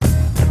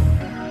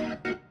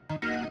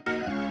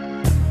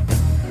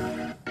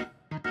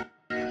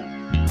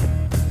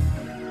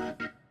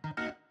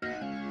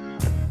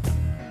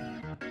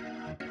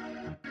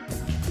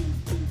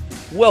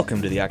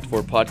Welcome to the Act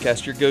 4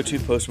 Podcast, your go-to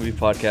post-movie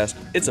podcast.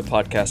 It's a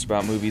podcast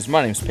about movies.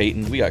 My name's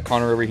Peyton. We got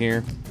Connor over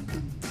here.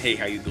 Hey,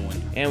 how you doing?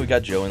 And we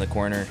got Joe in the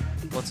corner.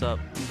 What's up?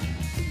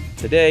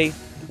 Today,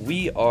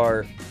 we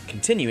are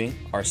continuing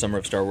our Summer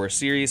of Star Wars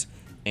series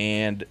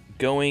and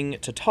going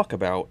to talk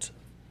about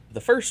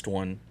the first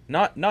one,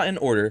 not in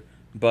order,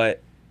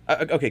 but,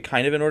 okay,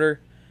 kind of in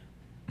order.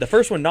 The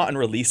first one not in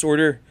release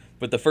order,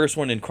 but the first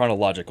one in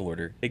chronological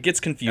order. It gets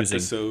confusing.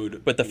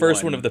 Episode but the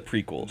first 1, one of the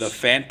prequels. The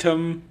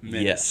Phantom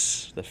Menace.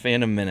 Yes, the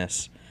Phantom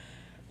Menace.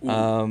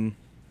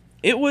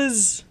 It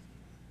was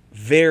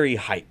very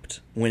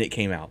hyped when it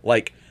came out.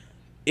 Like,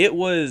 it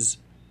was...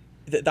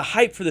 The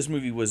hype for this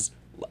movie was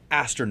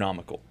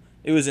astronomical.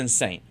 It was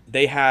insane.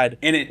 They had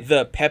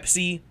the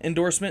Pepsi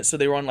endorsement, so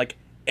they were on, like,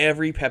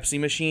 every Pepsi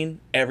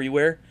machine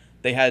everywhere.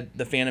 They had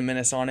the Phantom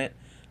Menace on it.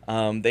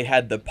 They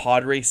had the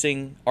pod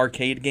racing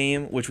arcade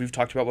game, which we've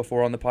talked about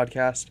before on the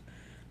podcast.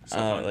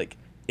 Like,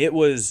 it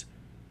was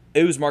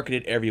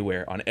marketed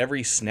everywhere, on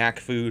every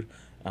snack food,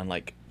 on,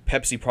 like,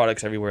 Pepsi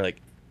products everywhere.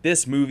 Like,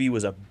 this movie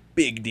was a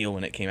big deal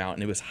when it came out,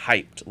 and it was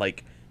hyped,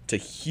 like, to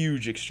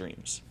huge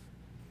extremes.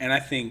 And I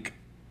think,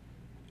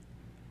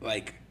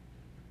 like,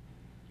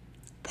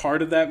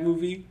 part of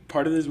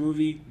this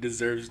movie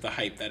deserves the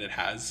hype that it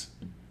has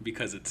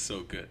because it's so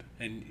good.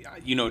 And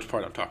you know which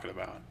part I'm talking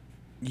about.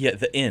 Yeah,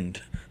 the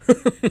end.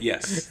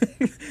 Yes.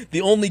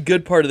 The only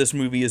good part of this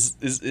movie is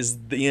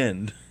the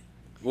end.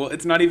 Well,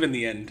 it's not even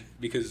the end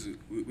because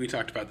we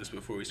talked about this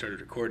before we started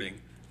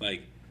recording.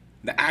 Like,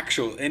 the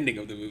actual ending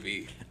of the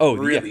movie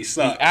really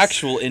sucks. The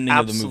actual ending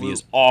of the movie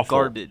is awful.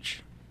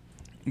 Garbage.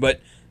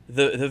 But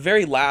the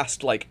very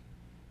last, like,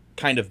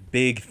 kind of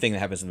big thing that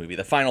happens in the movie,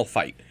 the final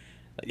fight.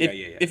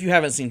 If you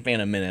haven't seen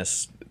Phantom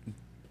Menace,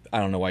 I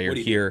don't know why you're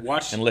here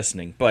and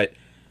listening, but...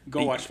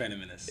 Go watch Phantom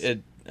Menace.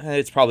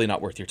 It's probably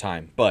not worth your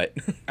time, but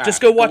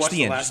just go watch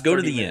the end. Just go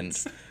to the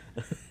minutes.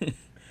 end.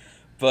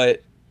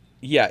 But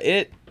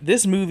yeah,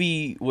 this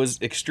movie was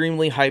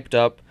extremely hyped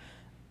up,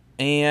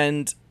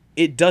 and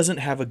it doesn't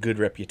have a good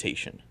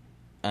reputation,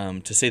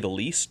 to say the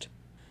least.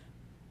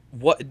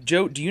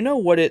 Joe, do you know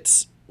what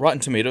its Rotten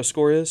Tomato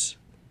score is?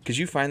 Could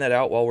you find that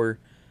out while we're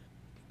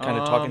kind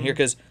of talking here?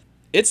 Because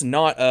it's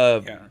not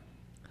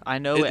I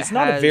know it's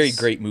not a very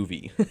great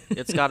movie.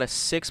 It's got a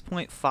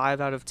 6.5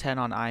 out of 10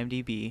 on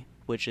IMDb,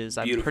 which is,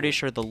 I'm pretty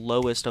sure, the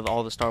lowest of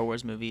all the Star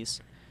Wars movies.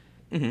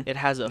 Mm-hmm. It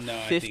has a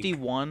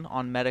 51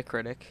 on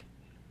Metacritic.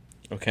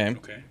 Okay.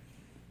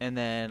 And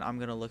then I'm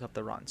going to look up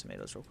the Rotten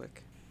Tomatoes real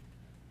quick.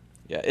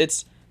 Yeah,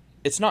 it's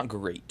not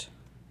great.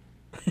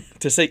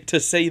 to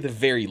say the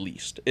very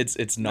least.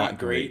 It's not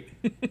great.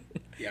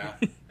 Yeah.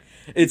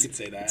 You could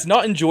say that. It's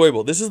not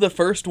enjoyable. This is the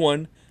first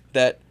one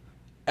that,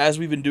 as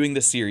we've been doing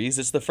this series,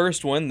 it's the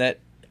first one that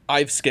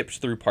I've skipped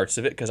through parts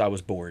of it because I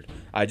was bored.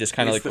 I just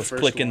kind of like was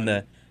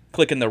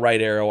clicking the right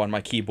arrow on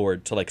my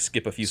keyboard to, like,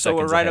 skip a few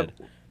seconds ahead.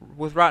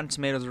 With Rotten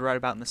Tomatoes, we're right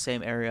about in the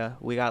same area.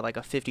 We got like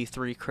a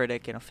 53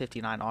 critic and a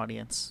 59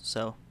 audience,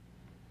 so...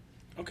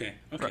 Okay.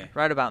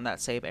 Right about in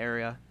that same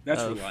area.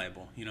 That's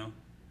reliable, you know?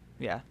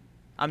 Yeah.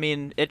 I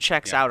mean, it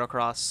checks out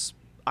across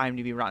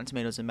IMDb, Rotten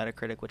Tomatoes, and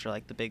Metacritic, which are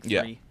like the big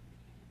three.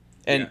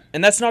 And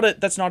that's not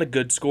a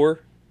good score,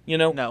 you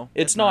know? No.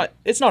 It's not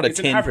a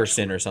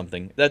 10% or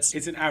something.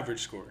 It's an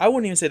average score. I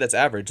wouldn't even say that's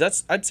average.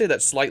 I'd say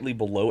that's slightly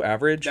below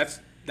average.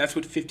 That's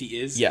what 50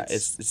 is. Yeah,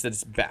 it's that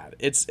it's bad.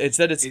 It's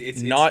that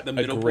it's not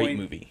a great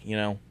movie, you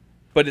know?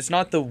 But it's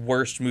not the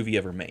worst movie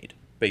ever made,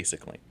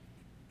 basically.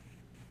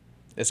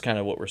 It's kind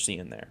of what we're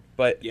seeing there.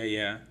 But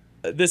yeah.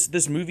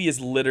 This movie is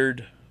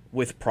littered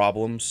with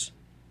problems.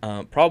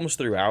 Problems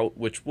throughout,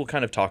 which we'll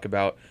kind of talk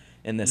about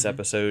in this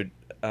episode.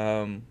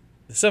 Some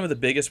of the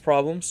biggest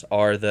problems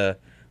are the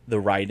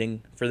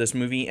writing for this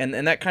movie,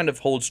 and that kind of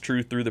holds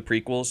true through the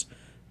prequels.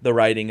 The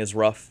writing is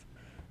rough.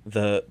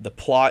 The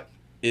plot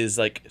is,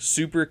 like,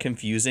 super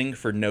confusing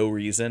for no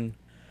reason.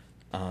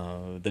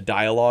 The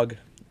dialogue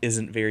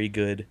isn't very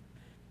good.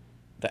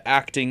 The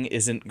acting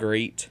isn't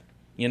great,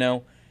 you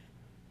know?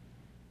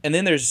 And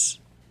then there's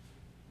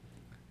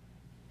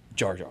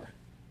Jar Jar.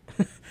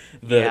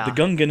 the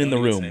Gungan in the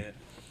room.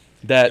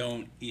 That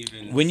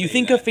when you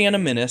think of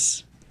Phantom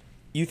Menace,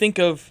 you think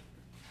of,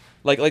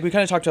 like we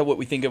kind of talked about what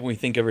we think of when we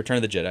think of Return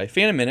of the Jedi.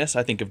 Phantom Menace,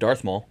 I think of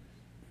Darth Maul.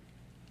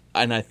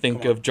 And I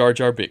think of Jar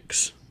Jar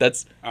Binks.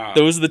 Those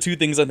are the two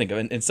things I think of,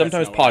 and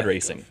sometimes pod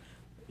racing,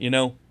 you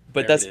know.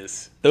 But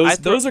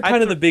those are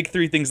kind of the big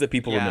three things that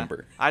people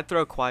remember. I'd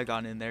throw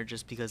Qui-Gon in there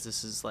just because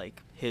this is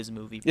like his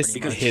movie. It's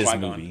because his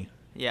movie.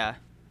 Yeah,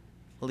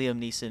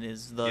 Liam Neeson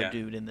is the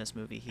dude in this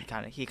movie. He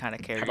kind of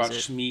carries it. How about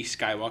Shmi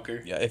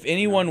Skywalker? Yeah, if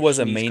anyone was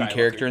a main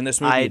character in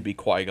this movie, it'd be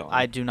Qui-Gon.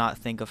 I do not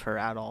think of her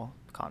at all,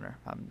 Connor.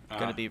 I'm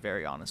gonna be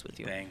very honest with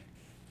you. Dang.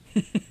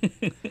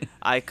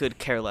 I could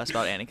care less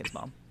about Anakin's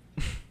mom.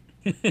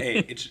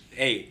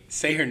 Hey,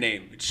 say her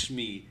name. It's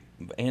Shmi.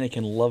 But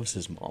Anakin loves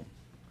his mom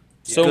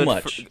so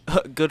much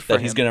that him.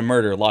 He's gonna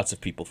murder lots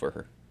of people for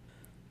her.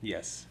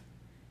 Yes.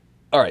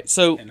 All right,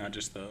 so and not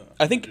just the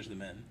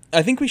men.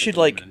 I think we should,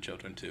 like, and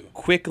children too.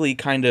 Quickly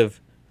kind of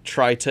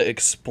try to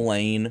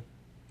explain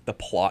the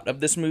plot of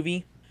this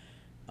movie.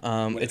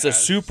 It's a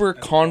super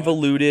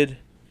convoluted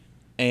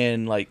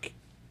and like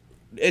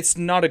it's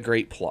not a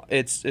great plot.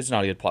 It's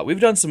not a good plot. We've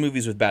done some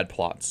movies with bad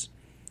plots,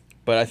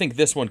 but I think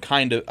this one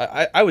kind of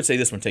I would say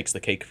this one takes the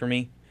cake for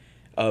me,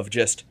 of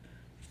just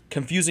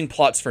confusing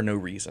plots for no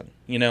reason.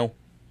 You know,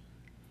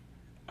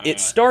 it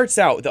starts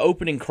out, the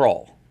opening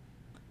crawl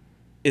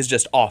is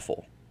just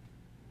awful,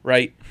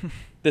 right?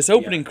 This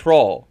opening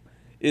crawl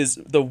is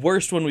the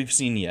worst one we've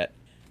seen yet.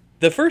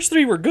 The first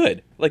three were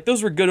good. Like,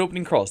 those were good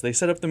opening crawls. They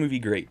set up the movie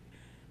great.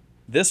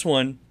 This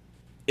one,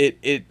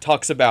 it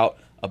talks about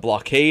a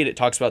blockade. It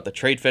talks about the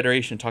Trade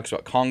Federation. It talks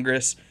about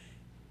Congress.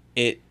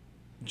 It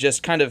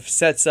just kind of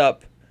sets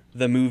up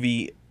the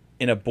movie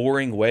in a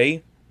boring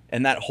way,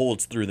 and that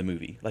holds through the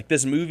movie. Like,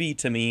 this movie,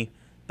 to me,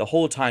 the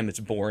whole time it's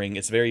boring.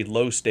 It's very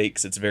low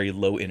stakes. It's very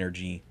low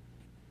energy.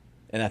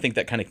 And I think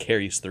that kind of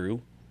carries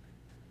through.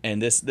 And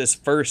this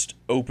first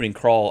opening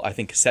crawl, I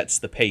think, sets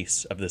the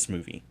pace of this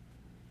movie.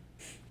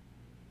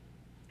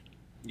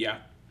 Yeah,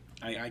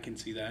 I can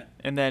see that.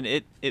 And then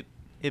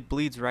it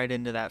bleeds right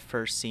into that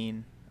first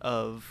scene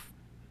of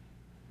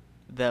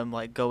them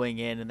like going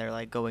in, and they're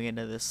like going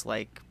into this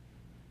like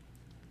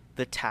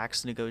the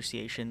tax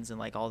negotiations and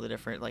like all the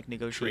different like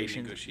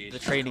negotiations, the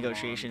trade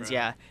negotiations,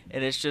 yeah.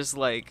 And it's just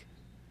like,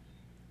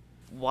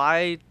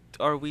 why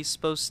are we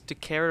supposed to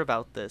care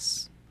about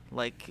this?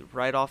 Like,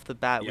 right off the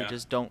bat, we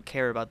just don't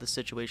care about the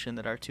situation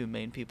that our two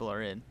main people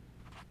are in.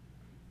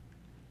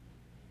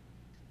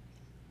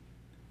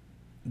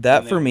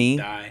 That for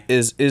me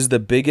is the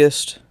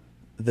biggest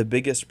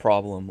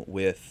problem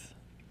with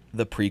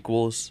the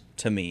prequels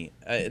to me.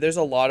 There's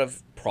a lot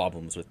of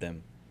problems with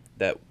them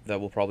that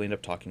we'll probably end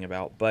up talking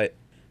about, but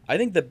I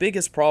think the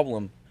biggest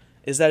problem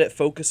is that it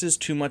focuses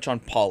too much on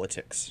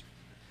politics.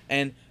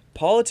 And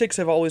politics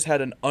have always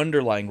had an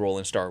underlying role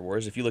in Star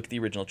Wars, if you look at the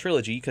original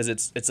trilogy, because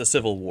it's a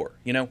civil war,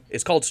 you know?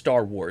 It's called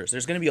Star Wars.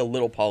 There's going to be a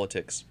little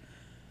politics.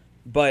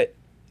 But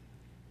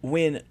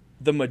when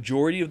the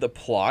majority of the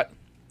plot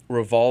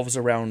revolves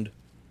around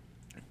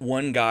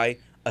one guy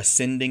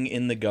ascending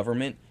in the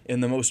government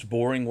in the most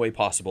boring way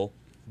possible,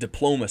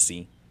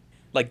 diplomacy,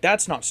 like,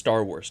 that's not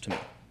Star Wars to me,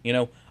 you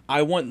know?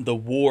 I want the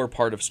war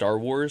part of Star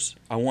Wars.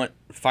 I want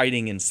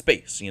fighting in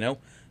space, you know?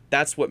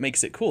 That's what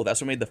makes it cool. That's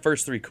what made the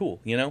first three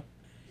cool, you know?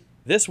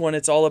 This one,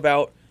 it's all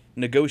about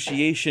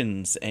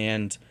negotiations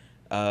and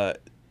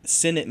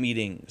Senate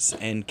meetings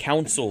and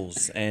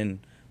councils and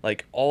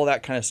like all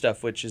that kind of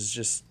stuff, which is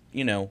just,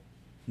 you know,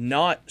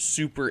 not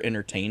super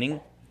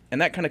entertaining. And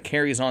that kind of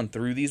carries on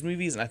through these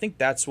movies. And I think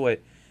that's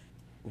what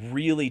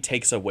really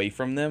takes away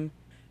from them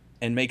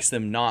and makes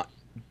them not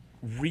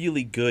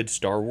really good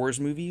Star Wars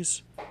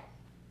movies,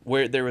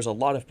 where there was a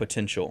lot of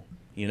potential,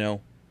 you know,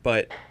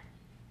 but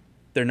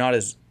they're not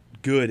as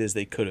good as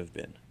they could have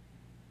been.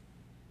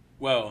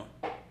 Well,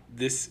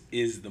 this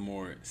is the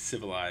more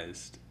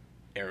civilized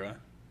era,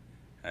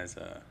 as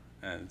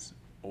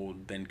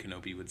old Ben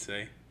Kenobi would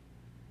say.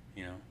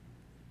 You know,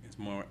 it's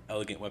a more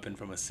elegant weapon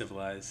from a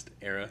civilized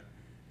era.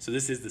 So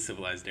this is the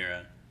civilized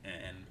era,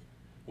 and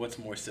what's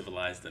more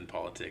civilized than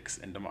politics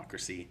and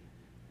democracy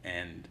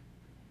and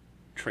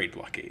trade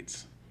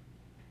blockades?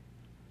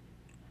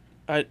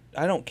 I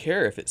don't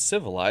care if it's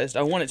civilized.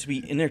 I want it to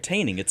be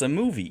entertaining. It's a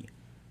movie.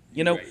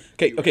 You know?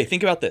 Right. Okay,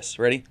 think about this.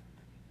 Ready?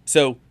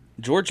 So,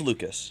 George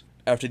Lucas,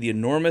 after the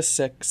enormous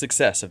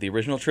success of the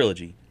original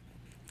trilogy,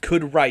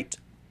 could write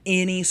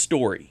any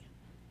story.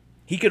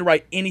 He could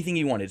write anything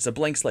he wanted. It's a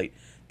blank slate.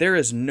 There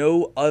is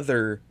no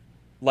other,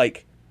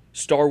 like,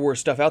 Star Wars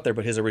stuff out there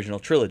but his original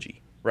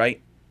trilogy,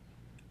 right?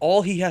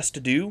 All he has to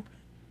do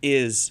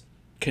is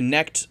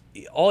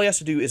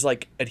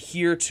like,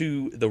 adhere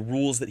to the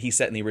rules that he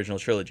set in the original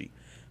trilogy.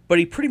 But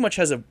he pretty much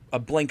has a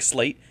blank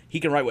slate. He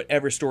can write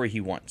whatever story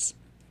he wants.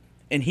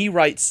 And he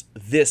writes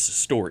this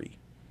story.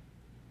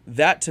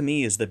 That, to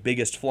me, is the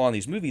biggest flaw in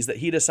these movies, that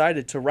he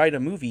decided to write a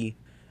movie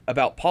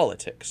about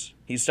politics.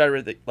 He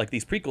started, like,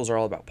 these prequels are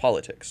all about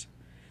politics.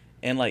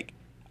 And, like,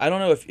 I don't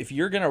know, if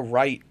you're going to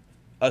write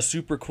a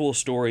super cool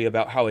story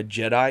about how a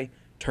Jedi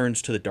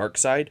turns to the dark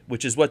side,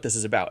 which is what this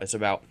is about. It's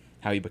about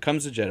how he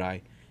becomes a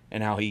Jedi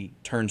and how he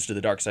turns to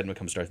the dark side and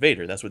becomes Darth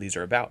Vader. That's what these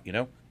are about, you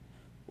know?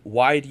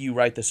 Why do you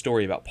write the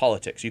story about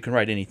politics? You can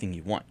write anything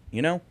you want,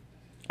 you know?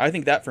 I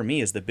think that, for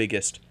me, is the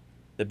biggest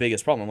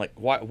problem. Like,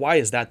 why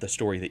is that the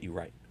story that you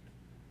write?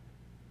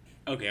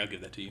 Okay, I'll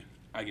give that to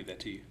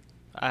you.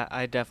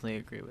 I definitely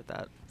agree with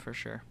that, for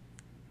sure.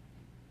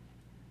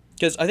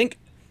 Because I think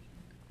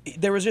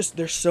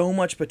there's so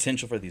much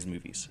potential for these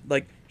movies.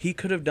 Like, he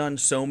could have done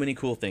so many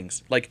cool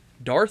things. Like,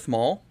 Darth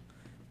Maul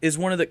is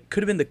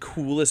could have been the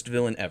coolest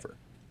villain ever.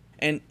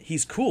 And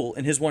he's cool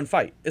in his one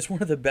fight. It's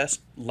one of the best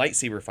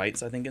lightsaber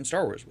fights, I think, in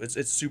Star Wars.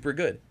 It's super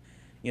good,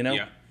 you know?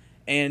 Yeah.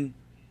 And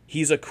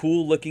he's a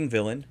cool-looking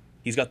villain.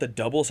 He's got the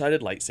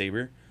double-sided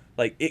lightsaber.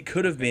 Like, it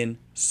could have been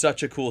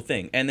such a cool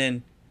thing. And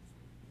then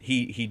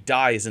he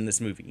dies in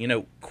this movie. You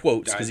know,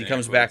 quotes, because he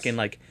comes back in,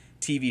 like,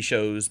 TV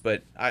shows,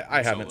 but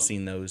I haven't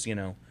seen those, you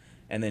know.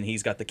 And then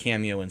he's got the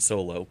cameo in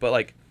Solo. But,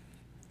 like,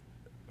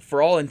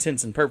 for all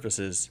intents and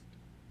purposes,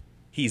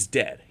 he's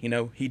dead, you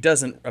know? He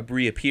doesn't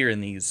reappear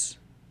in these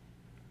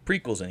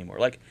prequels anymore.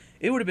 Like,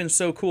 it would have been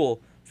so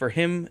cool for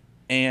him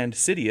and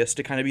Sidious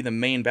to kind of be the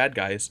main bad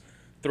guys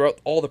throughout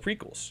all the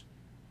prequels.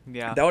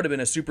 Yeah. That would have been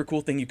a super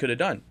cool thing you could have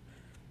done.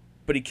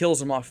 But he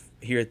kills him off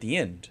here at the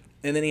end.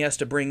 And then he has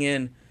to bring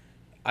in,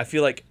 I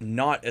feel like,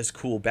 not as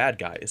cool bad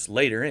guys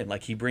later in.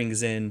 Like, he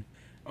brings in,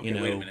 wait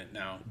a minute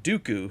now.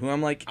 Dooku, who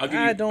I'm like, I'll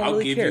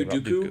give you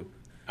Dooku.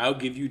 I'll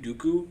give you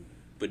Dooku,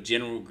 but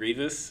General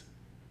Grievous,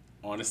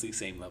 honestly,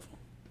 same level.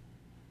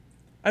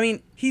 I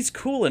mean, he's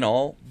cool and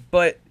all,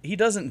 but he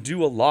doesn't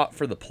do a lot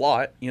for the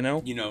plot, you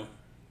know?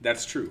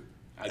 That's true.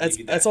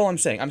 That's all I'm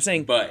saying. I'm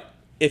saying, but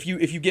if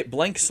you get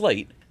blank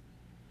slate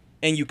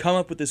and you come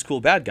up with this cool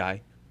bad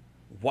guy,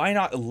 why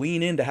not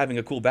lean into having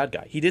a cool bad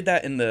guy? He did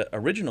that in the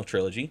original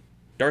trilogy,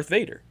 Darth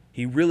Vader.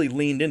 He really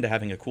leaned into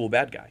having a cool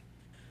bad guy.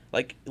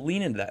 Like,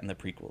 lean into that in the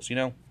prequels, you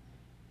know?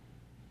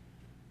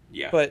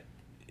 Yeah. But,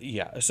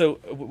 yeah, so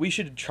we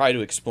should try to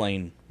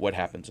explain what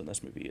happens in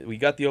this movie. We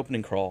got the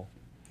opening crawl,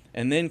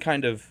 and then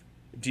kind of...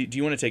 Do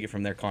you want to take it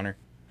from there, Connor?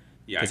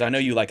 Yeah. Because I know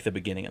you like the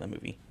beginning of the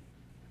movie.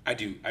 I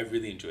do. I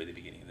really enjoy the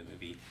beginning of the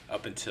movie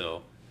up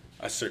until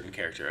a certain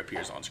character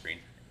appears on screen.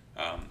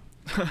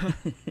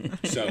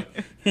 So,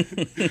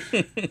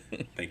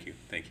 thank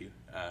you.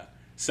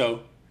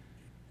 So,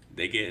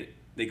 they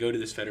go to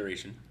this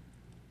Federation,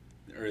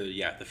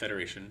 the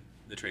Federation,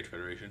 the Trade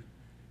Federation,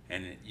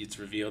 and it's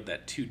revealed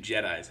that 2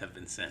 Jedis have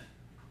been sent,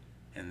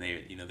 and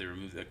they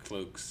remove the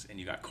cloaks, and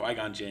you got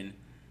Qui-Gon Jinn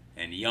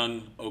and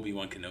young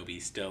Obi-Wan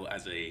Kenobi still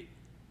as a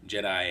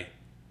Jedi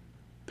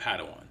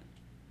Padawan,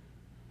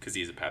 because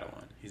he's a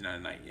Padawan. He's not a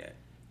knight yet.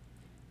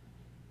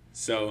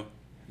 So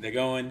they're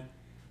going,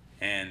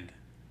 and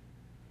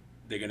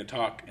they're going to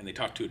talk, and they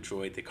talk to a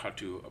droid. They talk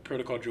to a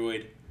protocol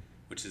droid,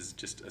 which is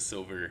just a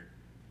silver,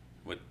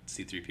 what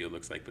C-3PO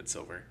looks like, but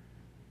silver.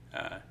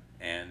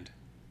 And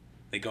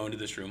they go into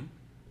this room,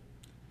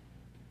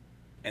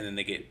 and then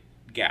they get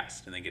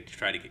gassed, and they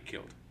try to get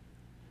killed.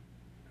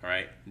 All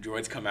right?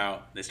 Droids come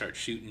out, they start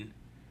shooting,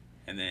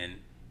 and then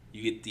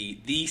you get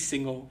the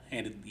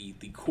single-handedly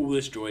the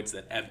coolest droids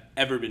that have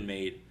ever been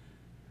made,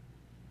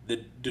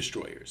 the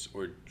Destroyers,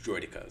 or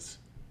Droidekas.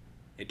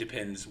 It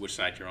depends which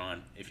side you're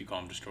on, if you call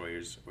them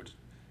Destroyers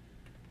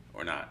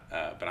or not.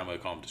 But I'm going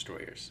to call them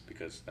Destroyers,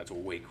 because that's a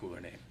way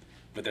cooler name.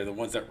 But they're the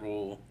ones that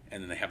roll,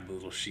 and then they have the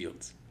little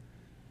shields.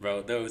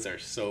 Bro, those are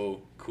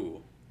so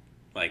cool.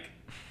 Like,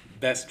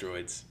 best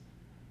droids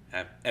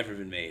have ever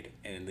been made,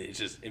 and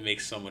it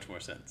makes so much more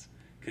sense.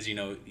 Because,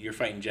 you're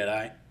fighting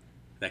Jedi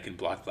that can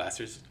block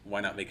blasters.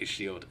 Why not make a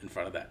shield in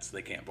front of that so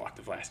they can't block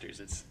the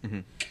blasters?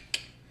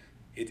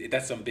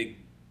 That's some big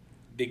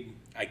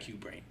IQ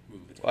brain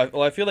movement.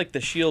 Well, I feel like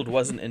the shield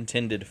wasn't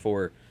intended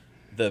for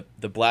the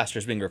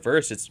blasters being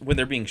reversed. It's when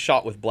they're being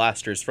shot with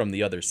blasters from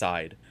the other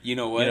side. You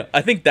know what?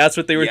 I think that's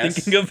what they were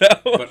thinking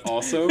about. But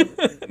also,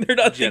 they're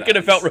not thinking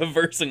about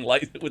reversing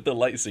light with the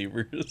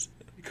lightsabers.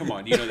 Come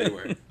on, they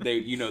were. They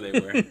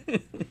were.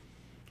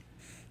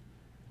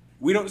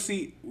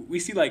 We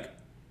see like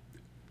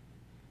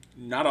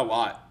not a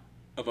lot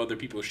of other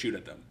people shoot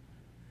at them.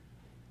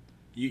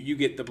 You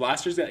get the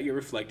blasters that get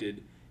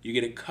reflected. You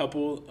get a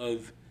couple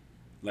of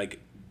like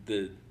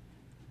the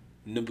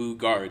Naboo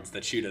guards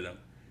that shoot at them,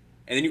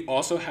 and then you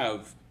also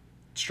have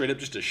straight up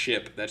just a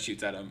ship that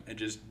shoots at them and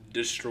just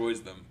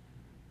destroys them.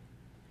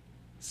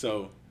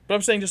 So, but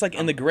I'm saying, just like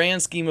in the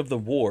grand scheme of the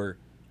war,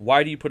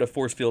 why do you put a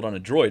force field on a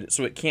droid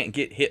so it can't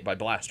get hit by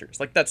blasters?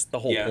 Like, that's the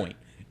whole point,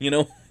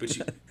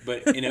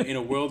 But in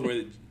a world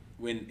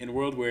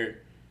where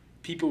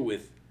people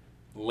with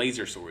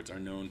laser swords are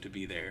known to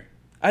be there.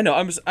 I know.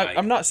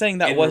 I'm not saying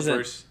that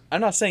wasn't.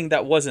 I'm not saying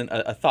that wasn't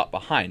a thought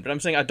behind, but I'm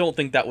saying I don't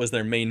think that was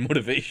their main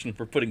motivation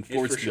for putting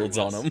force fields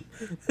on them.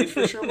 It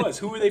for sure was.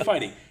 Who were they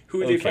fighting?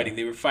 They fighting?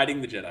 They were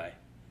fighting the Jedi.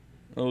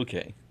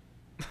 Okay.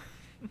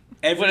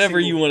 Whatever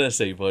you want to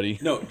say, buddy.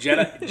 No,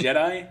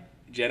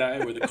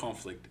 Jedi were the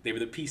conflict. They were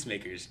the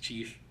peacemakers,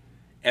 Chief.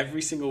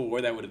 Every single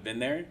war that would have been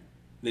there,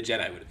 the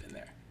Jedi would have been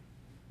there.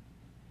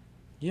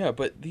 Yeah,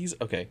 but these...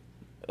 Okay,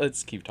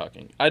 let's keep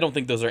talking. I don't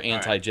think those are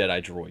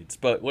anti-Jedi droids,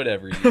 but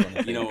whatever you want to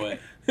think. You know what?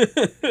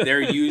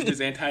 They're used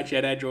as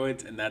anti-Jedi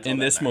droids, and that's all in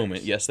that this matters.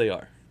 moment. Yes, they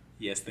are.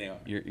 Yes, they are.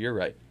 You're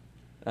right.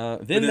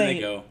 Then they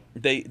go.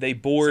 They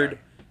board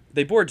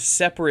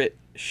separate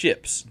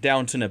ships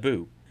down to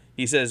Naboo.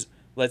 He says,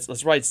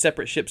 let's ride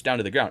separate ships down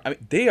to the ground. I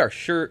mean, they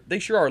sure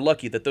are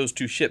lucky that those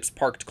 2 ships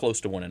parked close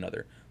to one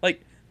another.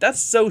 Like, that's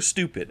so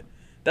stupid.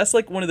 That's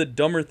like one of the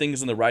dumber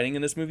things in the writing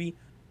in this movie.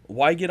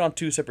 Why get on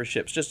 2 separate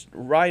ships? Just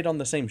ride on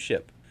the same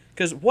ship.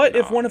 Because what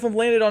if one of them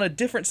landed on a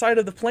different side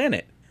of the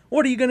planet?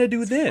 What are you gonna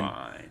do then?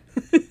 Fine.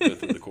 Go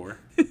through the core.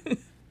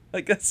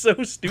 Like, that's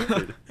so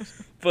stupid.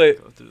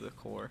 But Go through the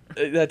core.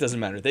 That doesn't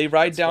matter. They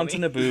ride down to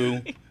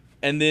Naboo,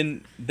 and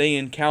then they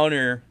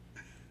encounter...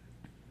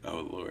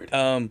 Oh, Lord.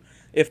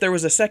 If there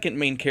was a second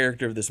main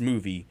character of this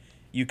movie,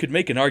 you could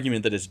make an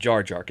argument that it's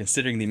Jar Jar,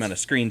 considering the amount of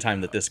screen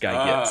time that this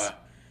guy gets.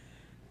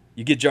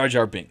 You get Jar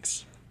Jar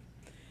Binks.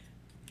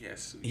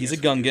 Yes. He's a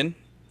Gungan.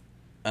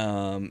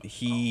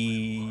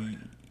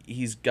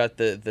 He's got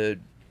the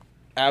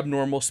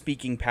abnormal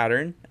speaking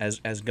pattern, as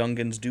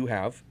Gungans do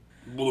have.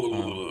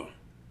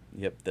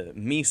 Yep, the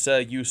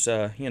Misa,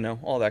 Yusa, you know,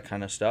 all that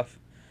kind of stuff.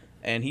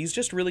 And he's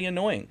just really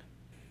annoying.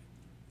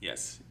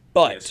 Yes.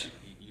 But yes,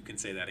 you can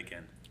say that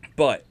again.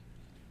 But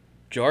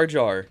Jar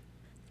Jar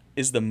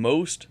is the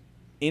most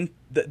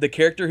the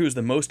character who is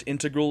the most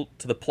integral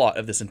to the plot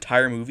of this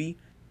entire movie,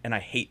 and I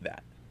hate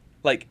that.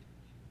 Like,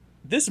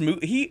 this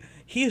movie,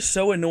 he is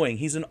so annoying.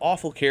 He's an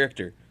awful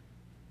character.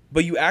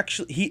 But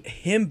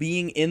him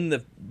being in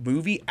the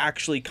movie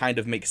actually kind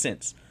of makes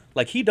sense.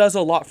 Like, he does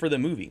a lot for the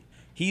movie.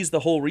 He's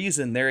the whole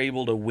reason they're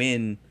able to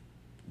win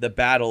the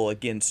battle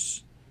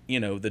against, you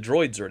know, the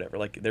droids or whatever.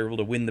 Like, they're able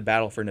to win the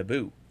battle for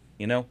Naboo,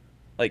 you know?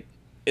 Like,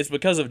 it's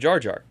because of Jar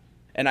Jar.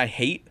 And I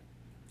hate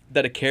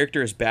that a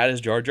character as bad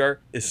as Jar Jar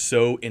is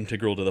so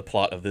integral to the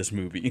plot of this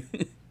movie.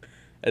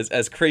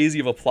 as crazy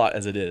of a plot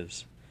as it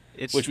is.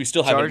 Which we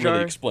still haven't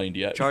really explained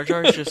yet. Jar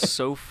Jar is just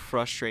so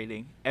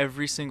frustrating.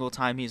 Every single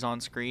time he's on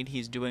screen,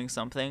 he's doing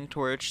something to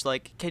where it's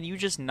like, can you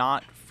just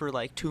not for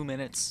like 2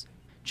 minutes?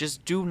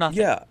 Just do nothing.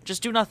 Yeah.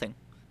 Just do nothing.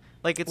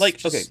 Like, it's like,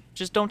 just, okay.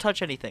 Just don't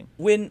touch anything.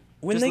 When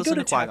just they go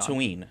to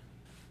Qui-Gon.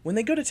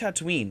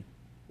 Tatooine,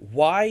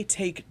 why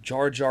take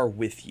Jar Jar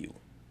with you?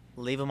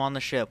 Leave him on the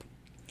ship.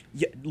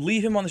 Yeah,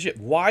 leave him on the ship.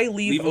 Why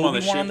leave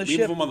Obi-Wan on the ship?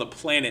 Leave him on the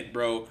planet,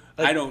 bro.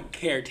 Like, I don't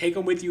care. Take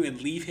him with you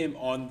and leave him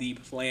on the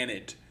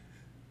planet.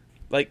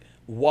 Like,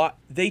 what?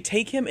 They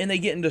take him and they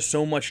get into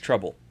so much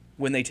trouble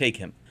when they take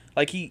him.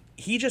 Like, he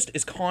just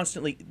is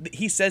constantly...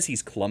 He says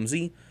he's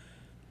clumsy,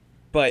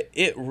 but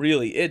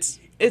it's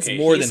okay,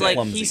 more than like,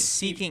 clumsy. He's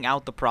seeking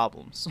out the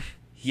problems.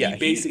 Yeah, he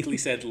basically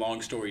said,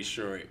 long story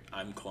short,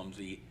 I'm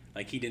clumsy.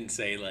 Like, he didn't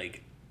say,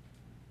 like...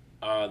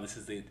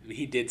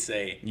 He did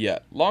say... Yeah,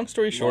 long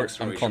story short,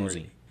 I'm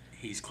clumsy.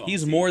 He's clumsy.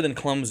 He's more than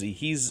clumsy.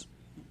 He's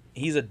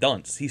a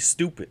dunce. He's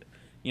stupid.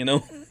 You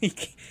know?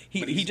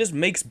 he just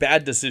makes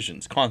bad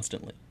decisions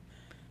constantly.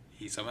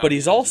 But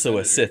he's also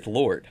a Sith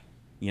Lord.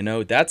 You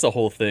know, that's a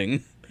whole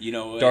thing. You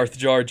know what? Darth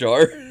Jar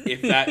Jar.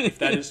 If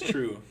that is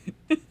true,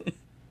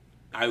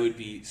 I would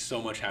be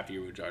so much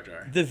happier with Jar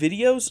Jar. The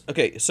videos...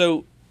 Okay,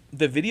 so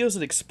the videos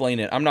that explain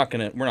it, we're not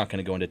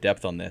gonna go into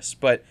depth on this,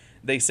 but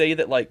they say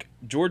that, like,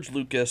 George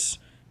Lucas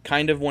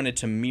kind of wanted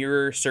to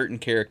mirror certain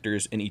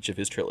characters in each of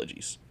his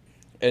trilogies.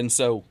 And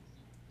so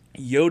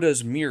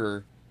Yoda's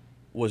mirror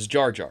was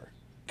Jar Jar.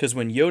 Because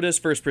when Yoda's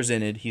first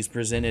presented, he's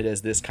presented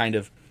as this kind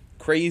of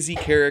crazy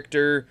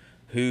character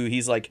who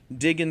he's, like,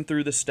 digging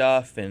through the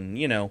stuff and,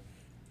 you know,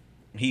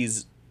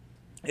 it's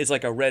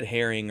like a red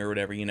herring or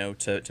whatever, you know,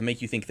 to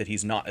make you think that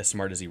he's not as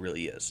smart as he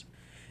really is.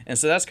 And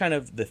so that's kind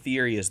of the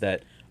theory, is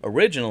that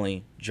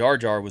originally Jar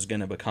Jar was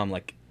going to become,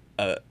 like,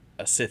 a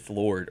Sith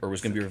Lord, or was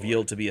going to be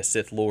revealed to be a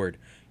Sith Lord,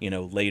 you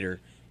know,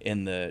 later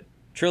in the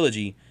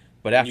trilogy.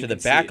 But after the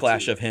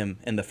backlash of him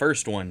in the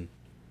first one,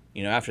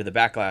 you know, after the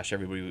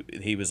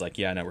backlash, he was like,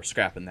 yeah, no, we're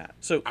scrapping that.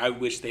 So I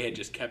wish they had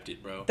just kept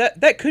it, bro.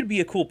 That could be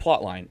a cool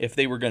plot line if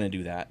they were going to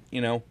do that,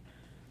 you know.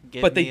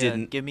 But they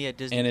didn't. Give me a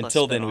Disney and Plus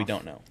until then, we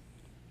don't know.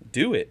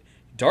 Do it.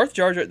 Darth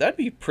Jar Jar, that'd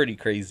be pretty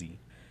crazy.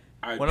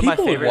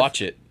 People would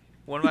watch it.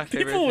 One of my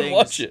favorite People things. would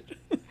watch it.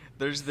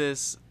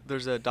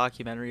 There's a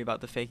documentary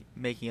about the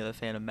making of the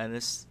Phantom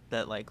Menace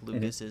that, like,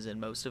 Lucas is in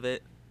most of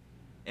it,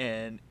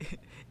 and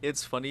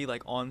it's funny,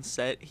 like, on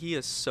set he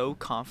is so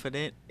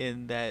confident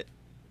in that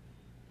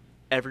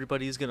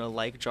everybody's gonna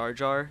like Jar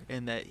Jar,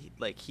 and that,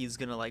 like, he's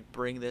gonna, like,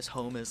 bring this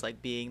home as,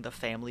 like, being the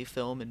family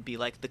film and be,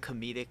 like, the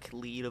comedic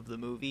lead of the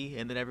movie,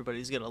 and then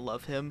everybody's gonna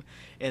love him,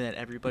 and then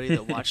everybody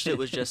that watched it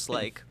was just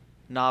like,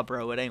 nah,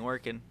 bro, it ain't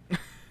working.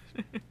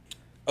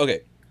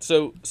 Okay,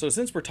 so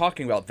since we're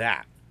talking about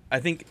that, I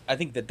think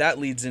that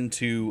leads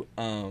into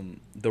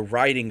the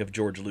writing of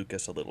George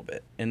Lucas a little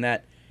bit, in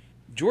that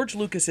George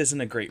Lucas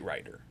isn't a great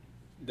writer.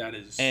 That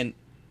is, and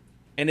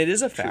it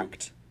is a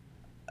fact.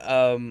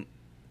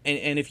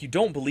 And if you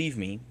don't believe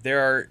me, there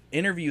are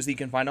interviews that you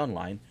can find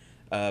online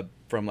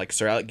from, like,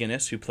 Sir Alec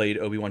Guinness, who played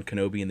Obi-Wan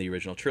Kenobi in the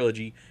original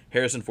trilogy,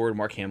 Harrison Ford,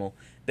 Mark Hamill.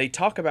 They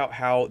talk about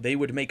how they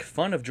would make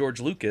fun of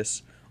George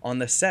Lucas on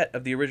the set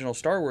of the original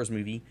Star Wars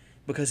movie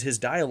because his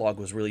dialogue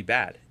was really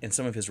bad and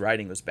some of his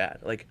writing was bad.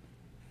 Like,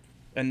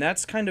 and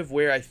that's kind of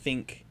where I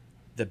think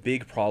the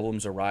big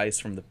problems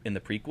arise in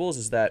the prequels,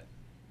 is that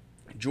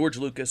George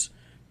Lucas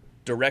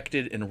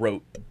directed and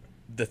wrote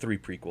the 3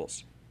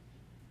 prequels.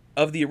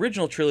 Of the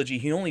original trilogy,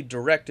 he only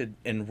directed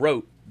and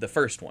wrote the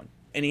first one,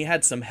 and he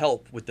had some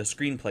help with the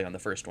screenplay on the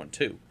first one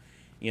too,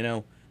 you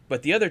know.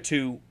 But the other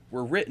 2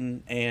 were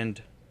written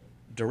and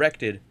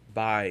directed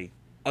by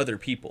other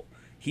people.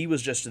 He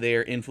was just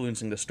there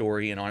influencing the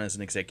story and on as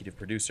an executive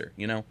producer,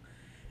 you know.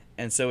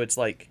 And so it's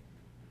like,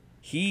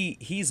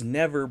 he's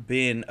never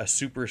been a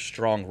super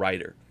strong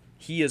writer.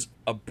 He is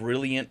a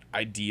brilliant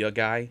idea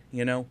guy,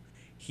 you know.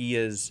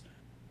 He's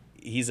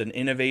an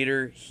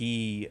innovator.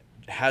 He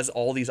has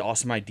all these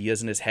awesome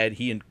ideas in his head.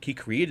 He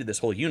created this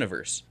whole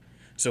universe.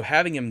 So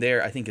having him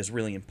there, I think, is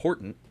really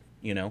important,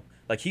 you know.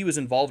 Like, he was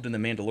involved in the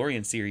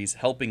Mandalorian series,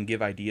 helping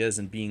give ideas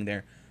and being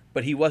there,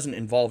 but he wasn't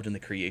involved in the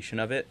creation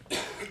of it.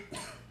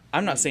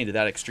 I'm not saying to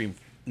that extreme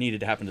needed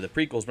to happen to the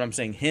prequels, but I'm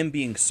saying him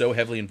being so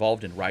heavily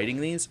involved in writing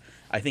these,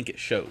 I think it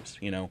shows,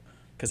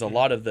 because a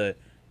lot of the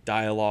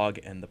dialogue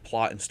and the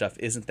plot and stuff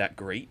isn't that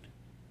great,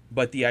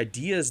 but the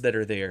ideas that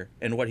are there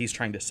and what he's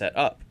trying to set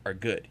up are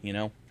good,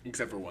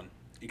 Except for one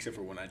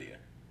idea.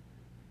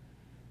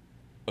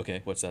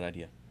 Okay, what's that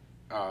idea?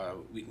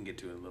 We can get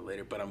to it a little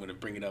later, but I'm going to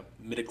bring it up.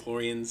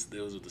 Midichlorians,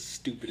 those are the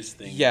stupidest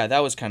things. Yeah, that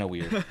was kind of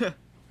weird.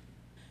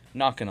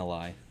 Not going to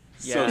lie.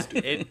 Yeah,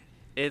 so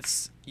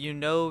it's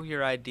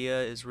your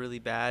idea is really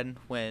bad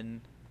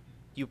when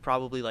you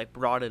probably like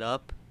brought it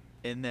up,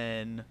 and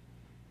then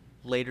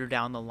later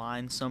down the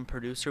line some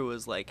producer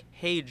was like,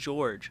 "Hey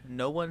George,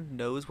 no one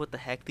knows what the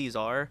heck these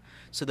are,"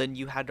 so then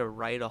you had to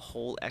write a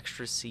whole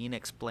extra scene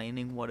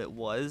explaining what it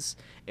was,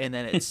 and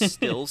then it's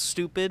still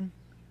stupid.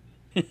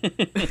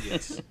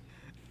 Yes.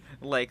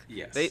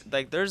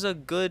 There's a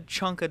good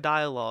chunk of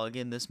dialogue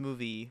in this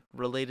movie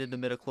related to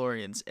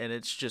midichlorians, and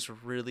it's just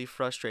really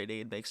frustrating.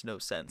 It makes no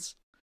sense.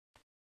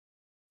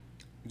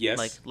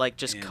 Yes.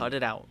 Just cut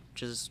it out.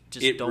 Just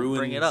don't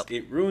bring it up.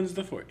 It ruins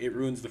the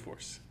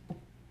force.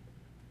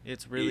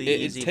 It's really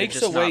easy. It takes to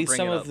just away not bring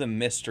some it of up. the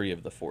mystery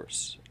of the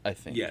force, I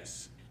think.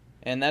 Yes.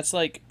 And that's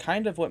like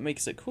kind of what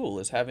makes it cool,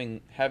 is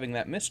having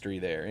that mystery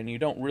there, and you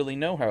don't really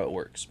know how it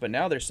works. But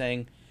now they're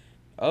saying,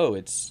 "Oh,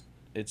 it's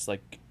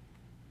like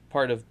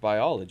part of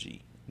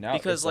biology." Now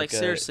because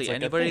seriously, like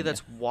anybody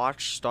that's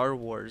watched Star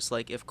Wars,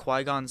 like if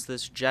Qui-Gon's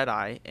this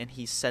Jedi and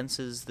he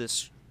senses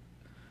this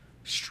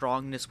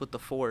strongness with the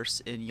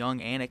Force in young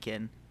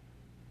Anakin,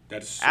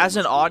 as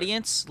an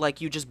audience,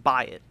 you just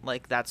buy it.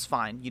 That's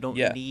fine. You don't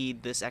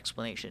need this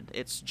explanation.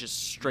 It's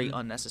just straight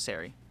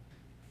unnecessary.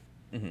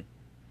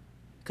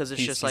 Because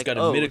it's he's got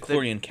a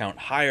midichlorian count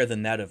higher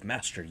than that of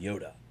Master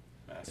Yoda.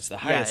 It's the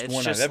highest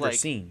one I've ever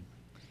seen.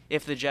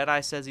 If the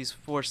Jedi says he's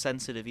force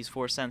sensitive,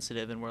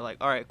 and we're like,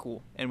 all right,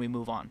 cool, and we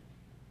move on.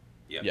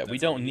 Yeah, we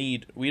don't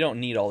need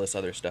all this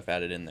other stuff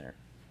added in there.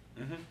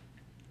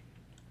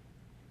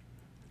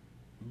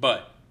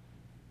 But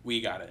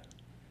we got it,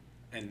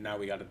 and now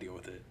we got to deal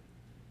with it.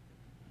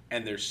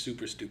 And they're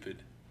super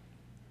stupid,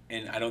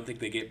 and I don't think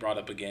they get brought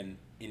up again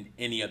in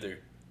any other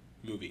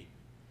movie.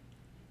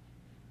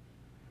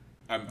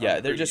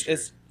 They're just sure.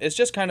 It's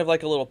just kind of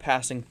like a little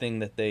passing thing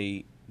that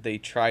they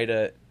try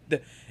to.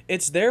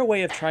 It's their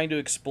way of trying to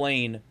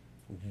explain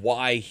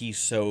why he's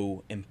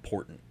so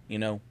important,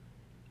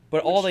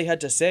 But all they had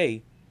to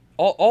say,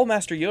 all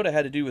Master Yoda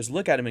had to do was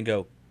look at him and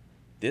go,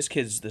 "This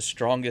kid's the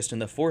strongest in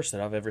the Force that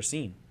I've ever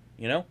seen,"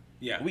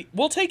 Yeah.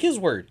 We'll take his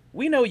word.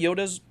 We know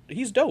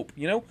he's dope,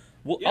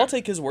 I'll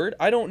take his word.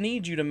 I don't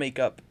need you to make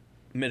up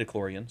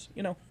midichlorians,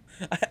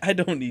 I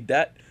don't need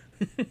that.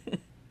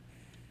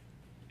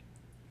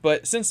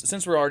 But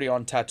since we're already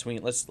on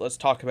Tatooine, let's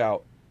talk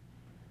about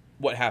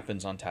what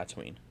happens on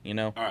Tatooine,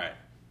 All right.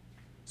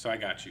 So I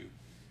got you.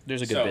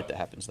 There's a good bit that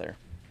happens there.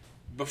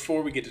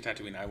 Before we get to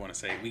Tatooine, I want to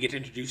say we get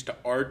introduced to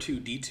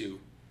R2-D2,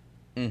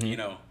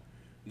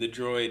 the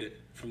droid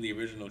from the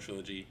original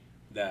trilogy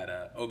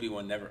that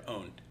Obi-Wan never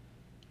owned,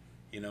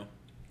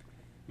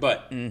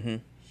 But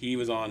he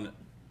was on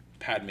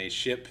Padme's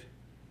ship.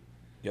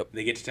 Yep.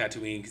 They get to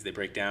Tatooine because they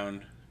break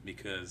down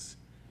because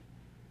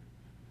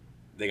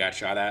they got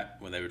shot at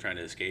when they were trying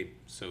to escape,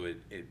 so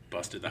it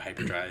busted the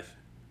hyperdrive.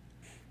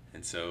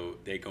 And so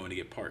they're going to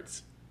get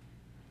parts.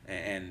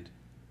 And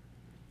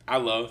I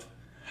love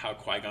how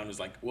Qui-Gon was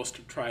like, we'll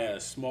try a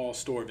small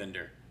store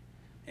vendor,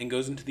 and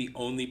goes into the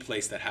only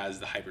place that has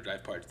the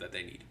hyperdrive parts that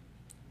they need.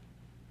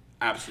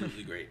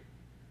 Absolutely great.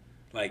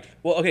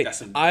 Well, okay,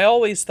 I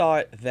always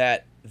thought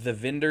that the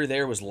vendor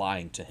there was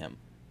lying to him.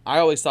 I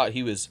always thought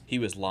he was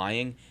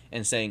lying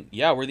and saying,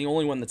 "Yeah, we're the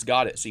only one that's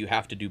got it, so you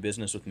have to do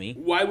business with me."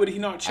 Why would he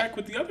not check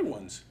with the other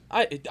ones?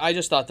 I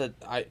just thought that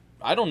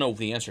I don't know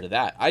the answer to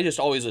that. I just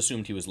always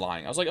assumed he was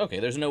lying. I was like, okay,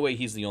 there's no way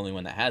he's the only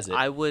one that has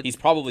it. He's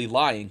probably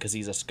lying because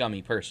he's a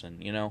scummy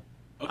person,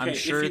 Okay, I'm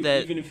sure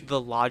that the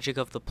logic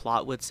of the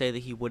plot would say that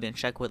he wouldn't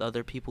check with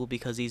other people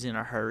because he's in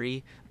a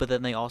hurry, but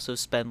then they also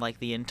spend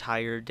the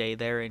entire day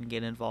there and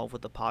get involved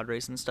with the pod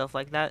race and stuff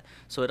like that.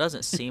 So it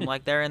doesn't seem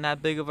like they're in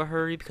that big of a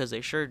hurry because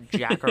they sure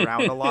jack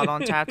around a lot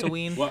on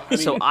Tatooine. Well,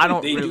 so I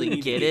don't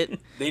really get it.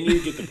 They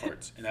need to get the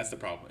parts, and that's the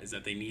problem, is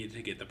that they needed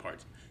to get the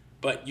parts.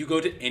 But you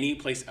go to any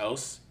place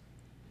else,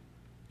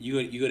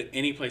 you go to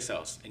any place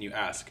else and you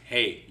ask,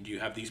 "Hey, do you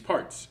have these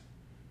parts?"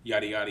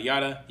 Yada yada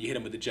yada. You hit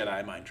them with the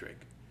Jedi mind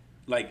trick.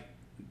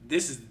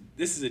 This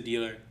is a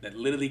dealer that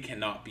literally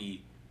cannot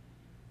be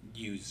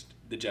used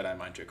the Jedi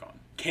mind trick on.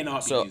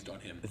 Cannot be used on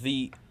him.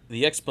 The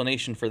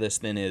explanation for this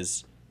then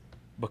is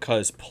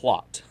because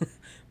plot.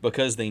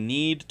 Because they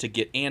need to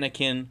get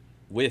Anakin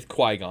with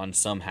Qui-Gon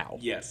somehow.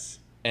 Yes.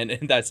 And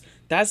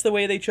that's the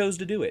way they chose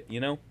to do it,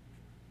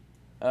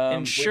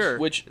 And sure.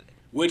 Which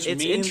it's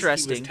means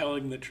interesting. He was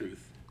telling the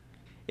truth.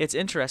 It's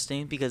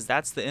interesting because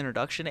that's the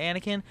introduction to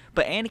Anakin,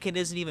 but Anakin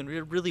isn't even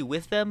really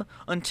with them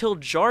until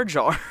Jar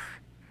Jar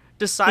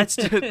decides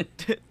to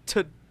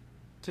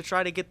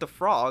try to get the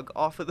frog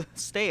off of the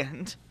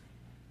stand.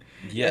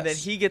 Yes. And then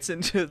he gets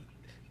into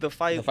the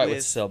fight with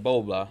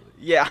Sebulba.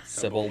 Yeah.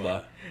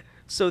 Sebulba.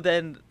 So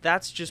then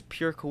that's just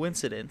pure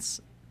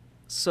coincidence.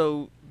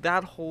 So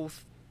that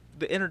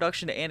the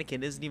introduction to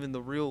Anakin isn't even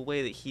the real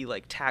way that he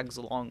like tags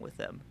along with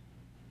them.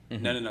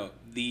 Mm-hmm. No.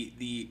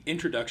 The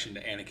introduction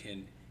to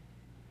Anakin,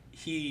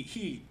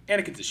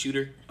 Anakin's a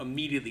shooter.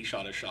 Immediately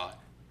shot a shot.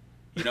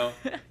 You know,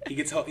 he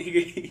gets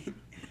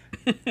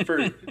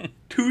for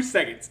 2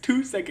 seconds.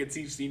 2 seconds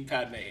he's seen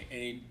Padme,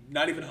 and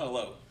not even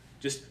hello.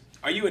 Just,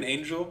 are you an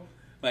angel?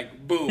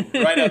 Like, boom,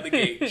 right out the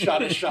gate,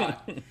 shot a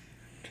shot.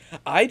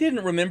 I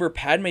didn't remember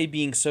Padme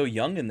being so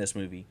young in this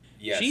movie.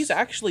 Yes. She's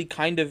actually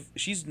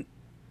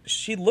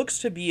she looks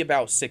to be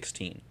about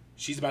 16.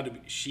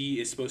 She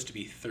is supposed to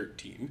be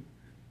 13.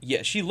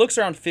 Yeah, she looks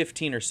around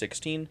 15 or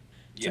 16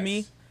 to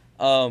me.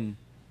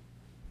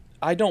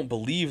 I don't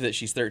believe that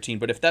she's 13,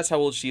 but if that's how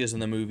old she is in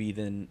the movie,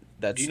 then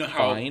that's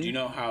fine. Do you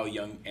know how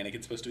young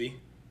Anakin's supposed to be?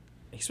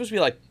 He's supposed to be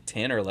like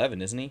 10 or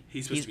 11, isn't he?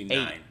 He's supposed to be 8.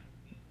 9.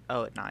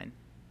 Oh, at 9.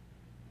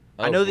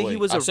 Oh, I know boy. that he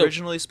was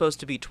originally supposed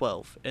to be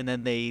 12, and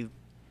then they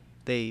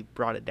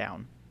brought it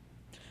down.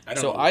 I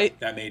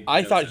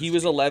thought he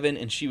was 11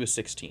 and she was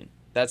 16.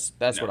 That's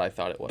what I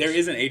thought it was. There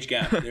is an age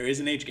gap.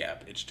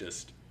 It's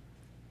just,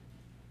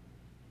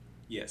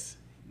 yes,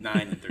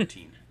 9 and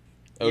 13.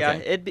 Okay. Yeah,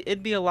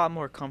 it'd be a lot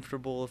more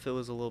comfortable if it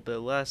was a little bit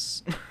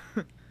less.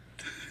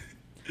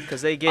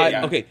 Because they get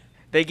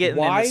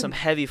into some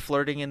heavy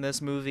flirting in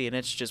this movie, and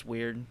it's just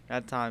weird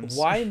at times.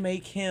 Why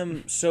make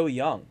him so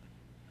young?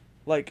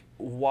 Like,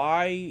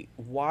 why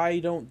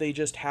don't they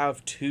just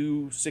have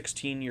 2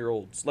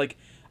 16-year-olds? Like,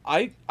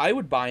 I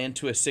would buy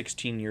into a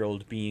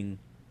 16-year-old being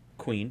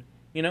queen,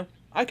 you know?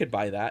 I could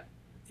buy that.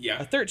 Yeah.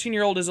 A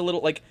 13-year-old is a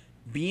little, like,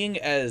 being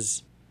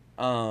as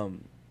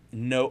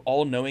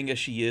all-knowing as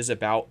she is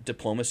about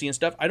diplomacy and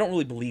stuff, I don't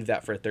really believe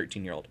that for a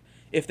 13-year-old.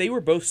 If they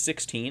were both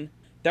 16,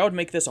 that would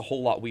make this a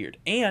whole lot weird.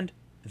 And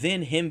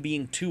then him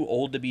being too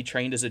old to be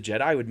trained as a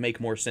Jedi would make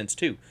more sense,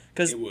 too.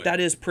 Because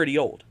that is pretty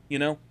old, you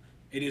know?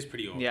 It is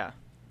pretty old. Yeah.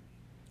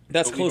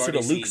 That's closer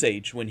to Luke's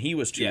age when he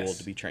was too old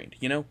to be trained,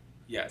 you know?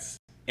 Yes.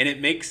 And it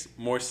makes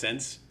more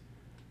sense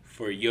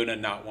for Yoda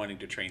not wanting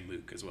to train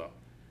Luke as well.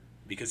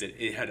 Because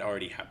it had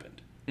already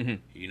happened. Mm-hmm.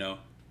 You know?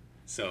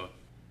 So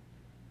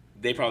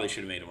they probably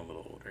should have made him a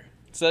little older.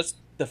 So that's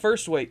the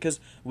first way, because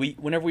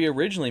whenever we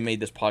originally made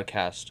this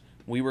podcast,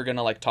 we were going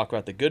to like talk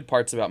about the good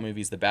parts about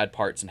movies, the bad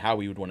parts, and how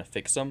we would want to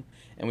fix them.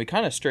 And we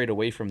kind of strayed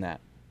away from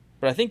that.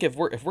 But I think if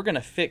we're going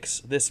to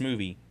fix this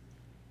movie,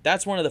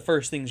 that's one of the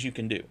first things you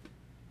can do.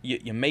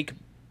 You make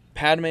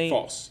Padme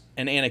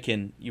and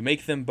Anakin, you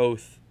make them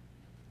both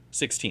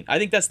 16. I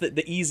think that's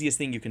the easiest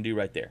thing you can do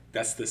right there.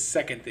 That's the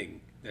second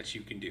thing that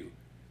you can do.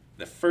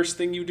 The first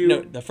thing you do...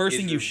 No, the first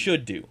thing you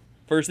should do.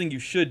 First thing you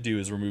should do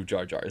is remove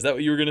Jar Jar. Is that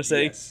what you were going to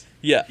say? Yes.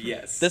 Yeah.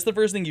 Yes. That's the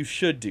first thing you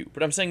should do.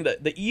 But I'm saying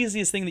that the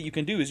easiest thing that you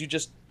can do is you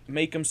just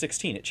make them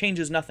 16. It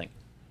changes nothing.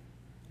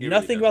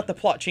 Nothing about the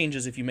plot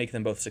changes if you make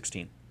them both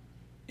 16.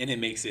 And it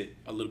makes it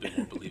a little bit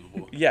more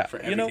believable for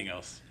everything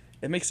else.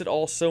 It makes it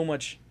all so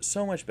much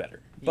better.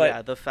 But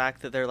yeah, the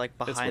fact that they're like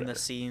behind the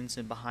scenes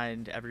and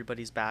behind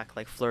everybody's back,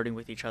 like flirting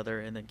with each other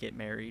and then get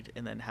married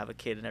and then have a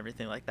kid and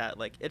everything like that,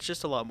 like it's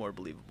just a lot more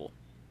believable.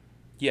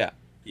 Yeah.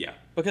 Yeah.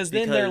 Because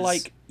then they're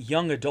like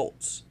young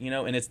adults, you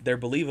know, and they're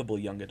believable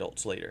young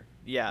adults later.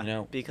 Yeah. You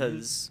know?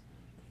 Because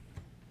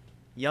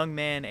young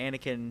man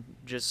Anakin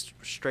just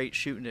straight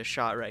shooting a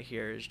shot right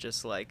here is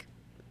just like,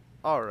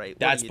 all right,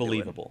 that's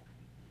believable.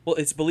 Well,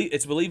 it's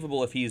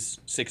believable if he's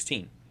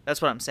 16.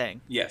 That's what I'm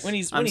saying. Yes. When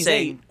he's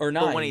 8 or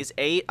 9. But when he's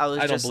 8, I was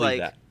just like,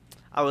 that.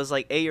 I was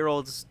like,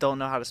 8-year-olds don't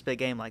know how to spit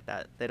game like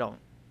that. They don't.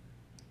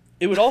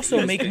 It would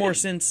also make more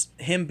sense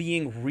him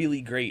being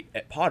really great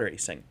at pod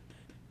racing.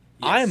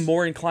 Yes. I am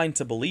more inclined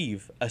to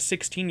believe a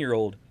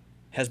 16-year-old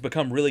has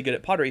become really good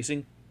at pod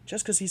racing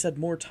just because he's had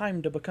more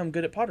time to become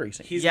good at pod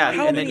racing.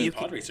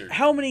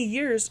 How many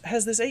years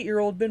has this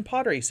 8-year-old been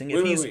pod racing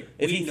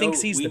if he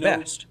thinks he's the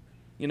best?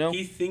 You know?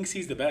 He thinks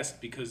he's the best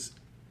because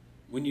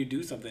when you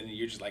do something,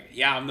 you're just like,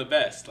 yeah, I'm the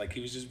best. Like,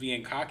 he was just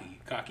being cocky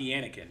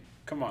Anakin.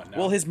 Come on now.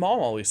 Well, his mom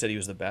always said he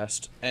was the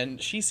best,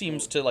 and she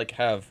seems to, like,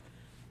 have,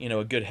 you know,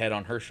 a good head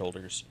on her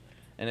shoulders.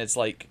 And it's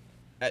like,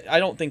 I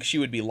don't think she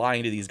would be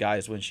lying to these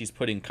guys when she's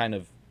putting kind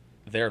of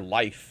their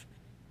life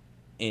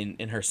in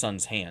her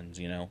son's hands,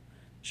 you know?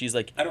 She's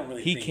like, I don't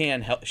really he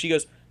can help. She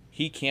goes,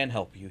 he can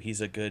help you.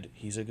 He's a good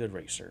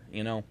racer,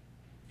 you know?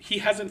 He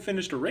hasn't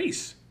finished a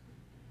race.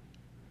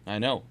 I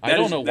know. I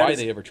don't know why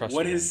they ever trusted him.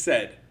 What is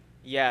said.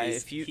 Yeah,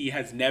 he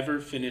has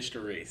never finished a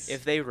race.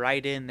 If they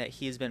write in that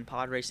he's been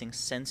pod racing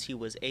since he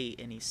was 8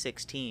 and he's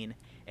 16,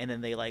 and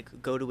then they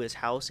like go to his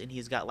house and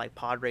he's got like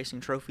pod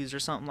racing trophies or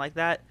something like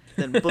that,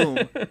 then boom,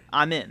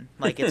 I'm in.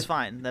 Like it's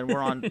fine. Then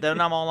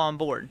then I'm all on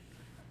board.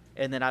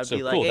 And then I'd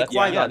be like, hey,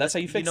 Qui-Gon, that's how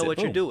you fix it. You know what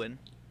you're doing.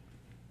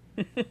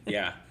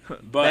 Yeah,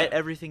 but bet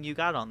everything you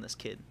got on this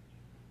kid.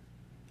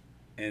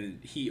 And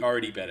he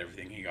already bet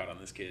everything he got on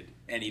this kid,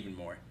 and even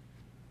more.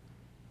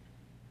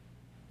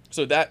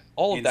 So that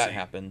all of that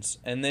happens,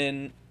 and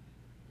then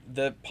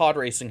the pod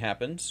racing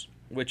happens,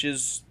 which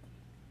is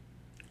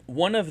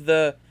one of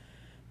the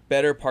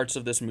better parts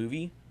of this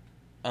movie.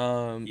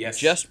 Yes.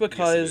 Just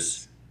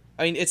because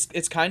I mean,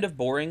 it's kind of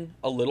boring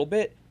a little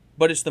bit,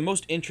 but it's the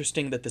most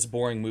interesting that this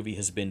boring movie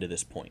has been to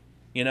this point.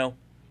 You know,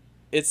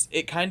 it's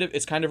kind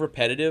of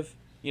repetitive.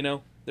 You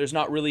know, there's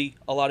not really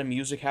a lot of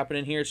music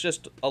happening here. It's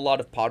just a lot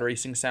of pod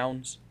racing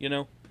sounds. You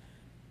know,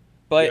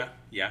 but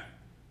yeah.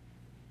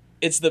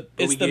 It's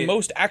the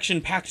most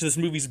action packed this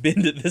movie's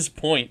been to this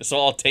point, so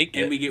I'll take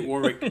it. And we get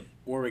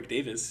Warwick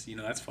Davis. You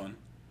know, that's fun.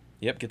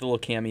 Yep, get the little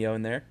cameo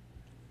in there.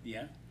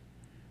 Yeah.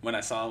 When I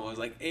saw him, I was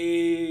like,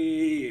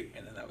 "Hey!"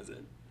 And then that was it.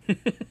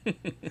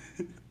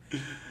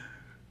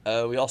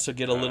 We also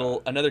get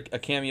a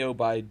cameo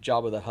by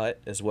Jabba the Hutt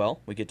as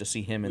well. We get to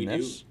see him in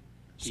this. Do.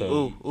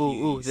 So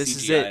ooh, this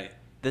is it.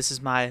 This is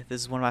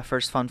one of my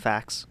first fun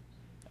facts.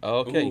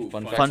 Okay,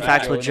 fun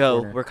facts with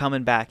Joe. We're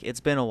coming back. It's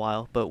been a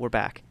while, but we're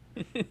back.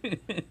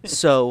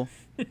 So,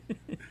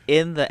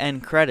 in the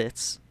end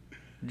credits,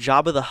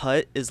 Jabba the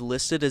Hutt is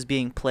listed as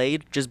being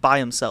played just by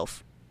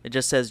himself. It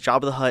just says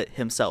Jabba the Hutt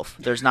himself.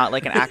 There's not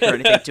like an actor or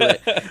anything to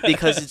it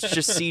because it's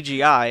just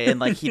CGI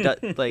and like he does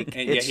like.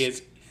 And yeah,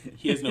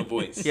 he has no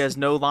voice. He has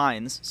no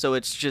lines, so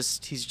he's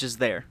just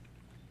there.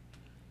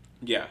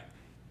 Yeah,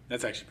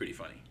 that's actually pretty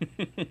funny.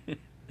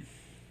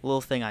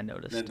 Little thing I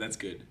noticed. That's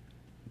good.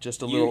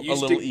 Just a little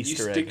Easter egg. You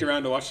sticked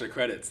around to watch the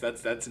credits.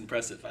 That's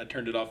impressive. I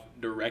turned it off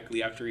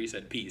directly after he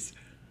said peace.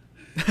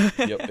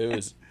 Yep, it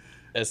was.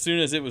 As soon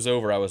as it was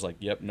over, I was like,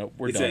 "Yep, nope,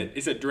 we're done."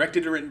 It said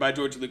directed and written by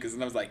George Lucas,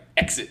 and I was like,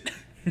 "Exit."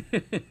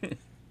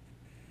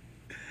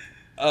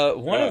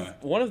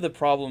 One of the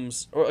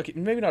problems, or okay,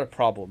 maybe not a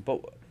problem,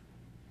 but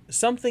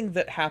something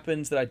that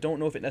happens that I don't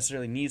know if it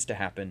necessarily needs to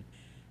happen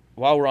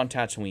while we're on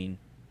Tatooine,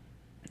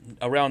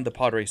 around the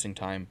pod racing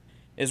time,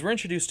 is we're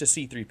introduced to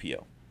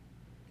C-3PO.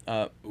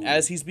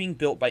 As he's being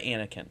built by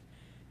Anakin.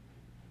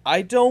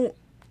 I don't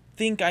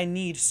think I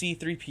need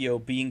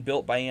C-3PO being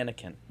built by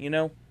Anakin, you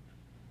know?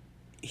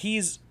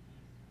 He's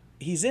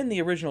in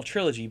the original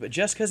trilogy, but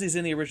just because he's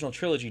in the original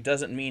trilogy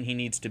doesn't mean he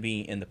needs to be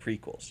in the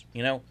prequels,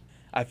 you know?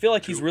 I feel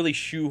like he's really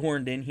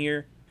shoehorned in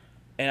here,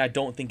 and I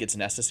don't think it's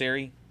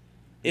necessary. Mm-hmm.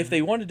 If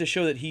they wanted to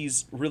show that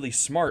he's really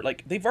smart,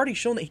 like, they've already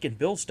shown that he can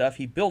build stuff.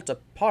 He built a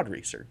pod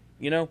racer,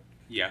 you know?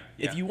 Yeah.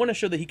 If you want to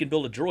show that he can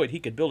build a droid, he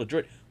could build a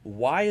droid.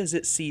 Why is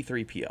it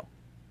C-3PO?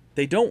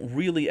 They don't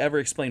really ever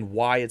explain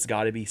why it's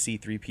got to be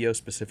C-3PO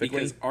specifically.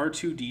 Because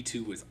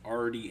R2-D2 was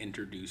already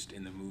introduced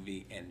in the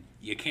movie, and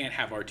you can't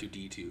have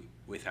R2-D2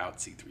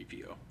 without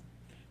C-3PO.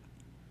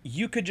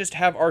 You could just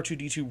have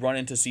R2-D2 run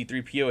into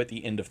C-3PO at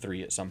the end of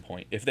 3 at some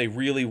point, if they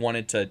really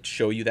wanted to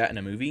show you that in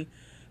a movie.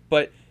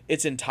 But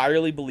it's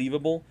entirely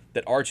believable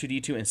that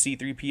R2-D2 and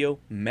C-3PO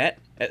met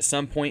at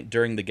some point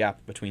during the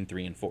gap between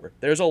 3 and 4.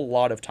 There's a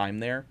lot of time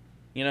there,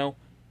 you know?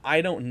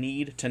 I don't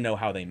need to know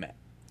how they met.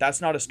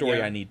 That's not a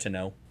story I need to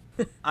know.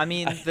 I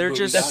mean, they're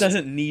just... That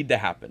doesn't need to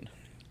happen.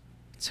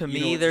 To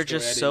me, they're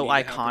just so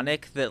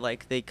iconic that,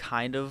 like, they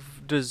kind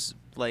of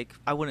like,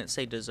 I wouldn't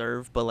say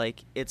deserve, but,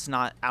 like, it's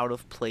not out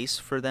of place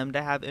for them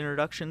to have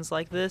introductions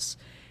like this.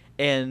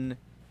 And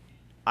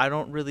I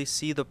don't really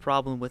see the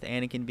problem with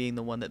Anakin being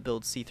the one that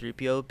builds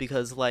C-3PO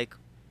because, like,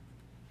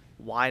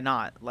 why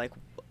not? Like,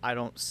 I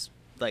just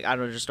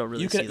don't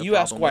really see the problem. You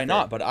ask why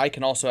not, but I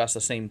can also ask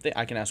the same thing.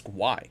 I can ask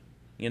why,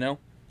 you know?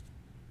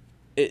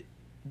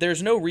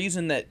 There's no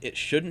reason that it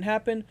shouldn't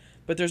happen,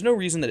 but there's no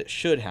reason that it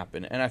should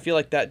happen. And I feel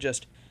like that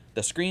just,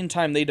 the screen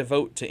time they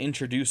devote to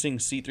introducing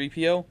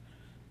C-3PO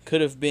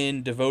could have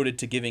been devoted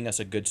to giving us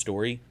a good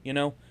story, you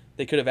know?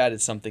 They could have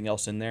added something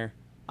else in there.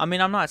 I mean,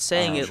 I'm not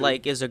saying it,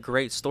 like, is a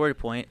great story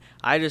point.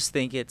 I just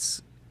think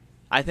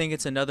I think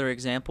it's another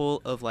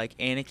example of, like,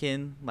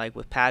 Anakin, like,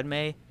 with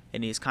Padme,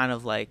 and he's kind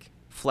of, like,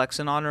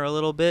 flexing on her a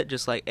little bit,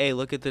 just like, hey,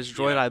 look at this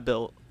droid I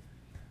built.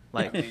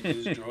 Like,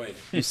 his droid.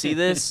 You see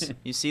this?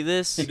 You see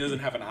this? He doesn't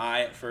have an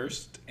eye at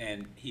first,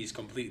 and he's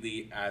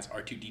completely, as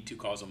R2-D2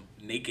 calls him,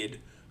 naked,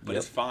 but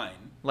it's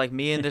fine. Like,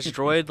 me and this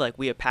droid, like,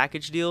 we a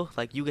package deal.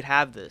 Like, you could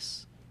have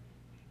this.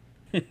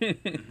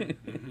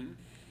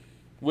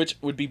 Which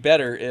would be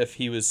better if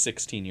he was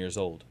 16 years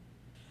old.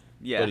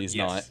 Yeah. But he's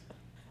not.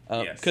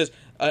 Because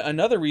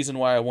another reason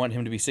why I want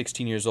him to be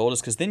 16 years old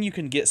is because then you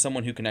can get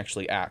someone who can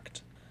actually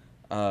act.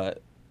 The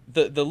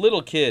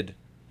little kid...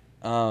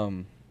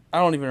 I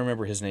don't even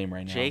remember his name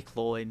right now. Jake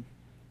Lloyd.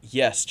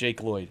 Yes,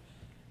 Jake Lloyd.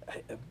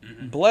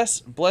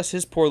 Bless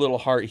his poor little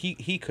heart.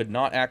 He could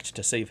not act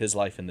to save his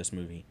life in this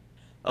movie.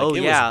 Like,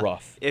 it was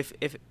rough.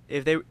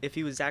 If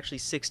he was actually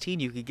 16,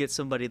 you could get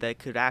somebody that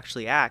could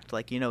actually act,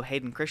 like, you know,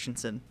 Hayden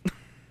Christensen.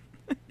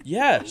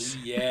 Yes.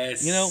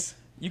 Yes. You know,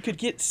 you could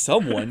get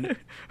someone.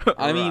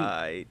 I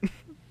mean,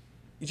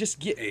 you just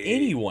get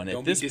anyone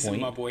at this point. Don't be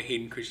dissing my boy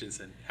Hayden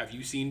Christensen. Have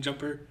you seen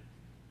Jumper?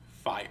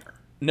 Fire.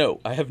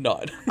 No, I have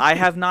not. I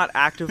have not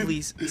actively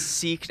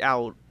seeked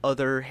out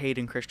other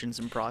Hayden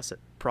Christensen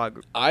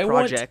projects. I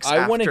want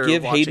to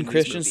give Hayden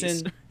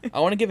Christensen. I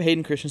want to give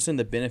Hayden Christensen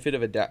the benefit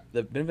of the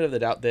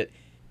doubt that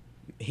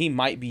he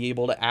might be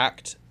able to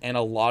act, and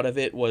a lot of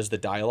it was the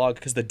dialogue,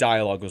 because the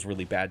dialogue was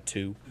really bad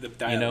too. The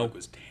dialogue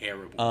was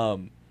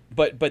terrible.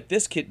 But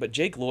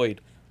Jake Lloyd,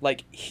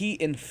 like, he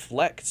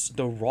inflects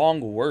the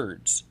wrong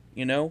words.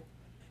 You know,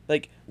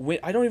 like when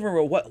I don't even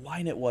remember what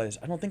line it was.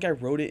 I don't think I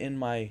wrote it in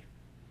my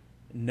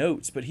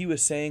notes, but he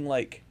was saying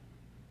like,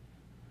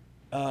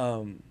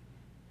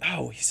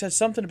 he said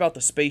something about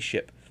the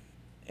spaceship,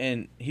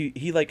 and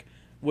he like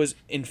was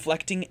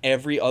inflecting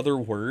every other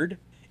word,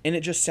 and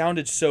it just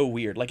sounded so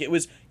weird. Like it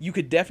was, you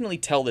could definitely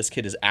tell this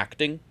kid is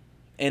acting,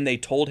 and they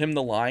told him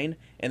the line,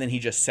 and then he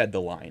just said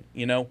the line.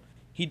 You know,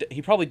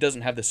 he probably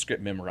doesn't have the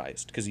script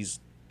memorized because he's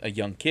a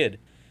young kid,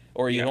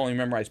 or he can only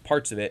memorize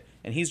parts of it,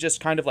 and he's just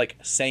kind of like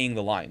saying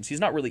the lines. He's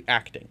not really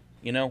acting,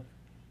 you know,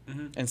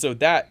 and so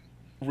that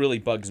really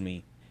bugs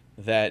me,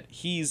 that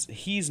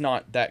he's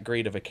not that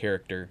great of a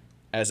character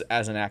as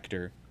an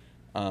actor.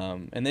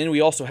 And then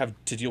we also have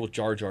to deal with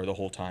Jar Jar the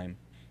whole time,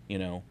 you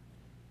know,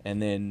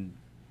 and then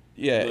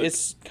look,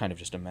 it's kind of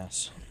just a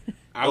mess.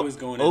 I was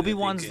going.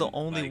 Obi-Wan's the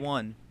only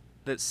one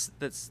that's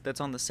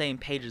on the same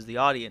page as the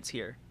audience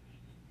here,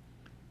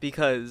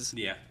 because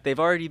they've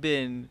already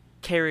been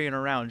carrying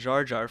around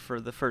Jar Jar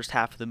for the first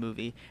half of the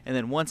movie, and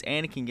then once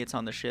Anakin gets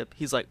on the ship,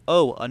 he's like,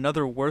 oh,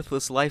 another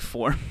worthless life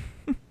form.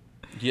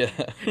 Yeah.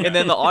 And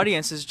then the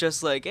audience is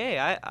just like, hey,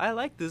 I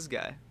like this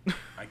guy.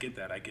 I get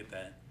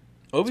that.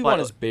 Obi-Wan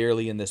is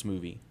barely in this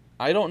movie.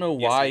 I don't know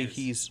why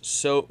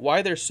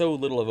why there's so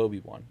little of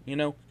Obi-Wan, you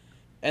know?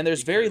 And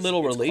there's very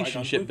little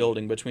relationship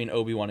building between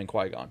Obi-Wan and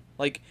Qui-Gon.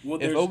 Like,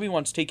 if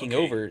Obi-Wan's taking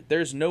over,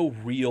 there's no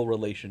real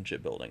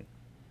relationship building.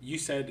 You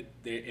said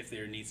if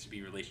there needs to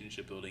be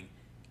relationship building,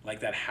 like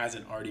that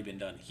hasn't already been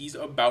done. He's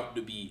about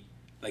to be,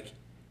 like,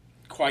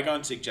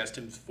 Qui-Gon suggests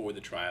him for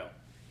the trial.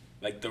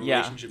 Like, the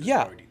relationship is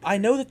already there. I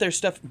know that there's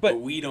stuff, but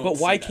we don't but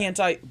why see can't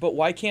I? But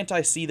why can't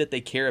I see that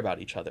they care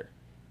about each other?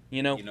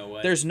 You know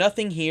what? There's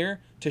nothing here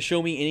to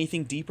show me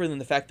anything deeper than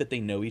the fact that they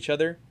know each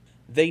other.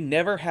 They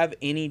never have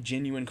any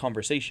genuine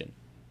conversation.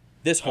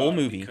 This whole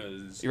movie,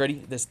 you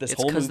ready? This whole movie.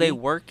 It's because they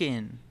work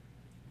in.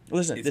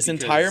 Listen, this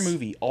entire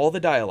movie, all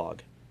the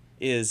dialogue,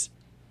 is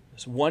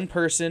one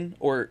person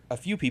or a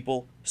few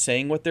people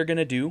saying what they're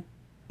gonna do,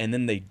 and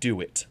then they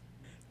do it.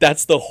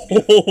 That's the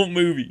whole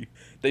movie.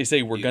 They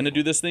say we're gonna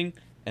do this thing,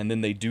 and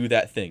then they do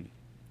that thing.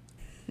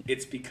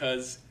 It's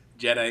because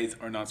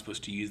Jedis are not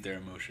supposed to use their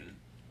emotion.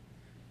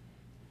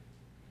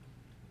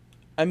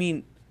 I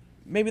mean,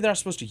 maybe they're not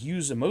supposed to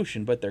use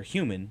emotion, but they're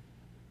human.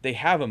 They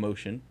have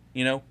emotion,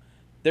 you know?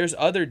 There's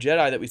other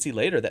Jedi that we see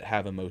later that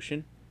have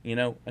emotion, you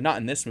know? Not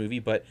in this movie,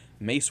 but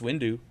Mace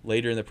Windu,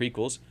 later in the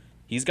prequels,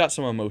 he's got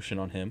some emotion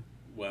on him,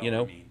 well, you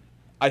know? I mean,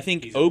 I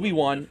think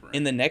Obi-Wan,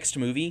 in the next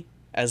movie,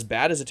 as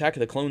bad as Attack of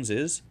the Clones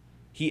is,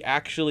 he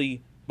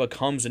actually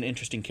becomes an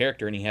interesting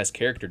character, and he has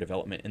character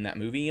development in that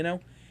movie, you know?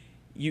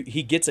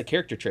 He gets a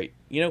character trait.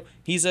 You know,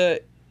 he's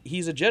a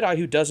Jedi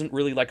who doesn't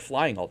really like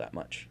flying all that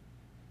much.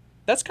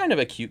 That's kind of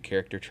a cute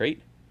character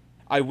trait.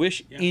 I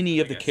wish any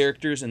of the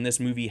characters in this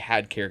movie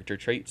had character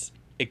traits,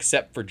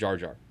 except for Jar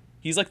Jar.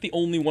 He's like the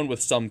only one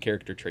with some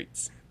character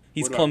traits.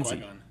 He's clumsy.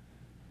 Qui-Gon?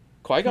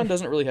 Qui-Gon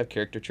doesn't really have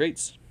character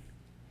traits.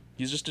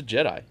 He's just a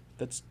Jedi.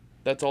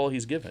 That's all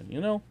he's given,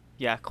 you know?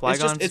 Yeah,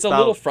 Qui-Gon's it's a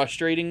little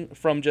frustrating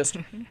from just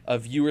a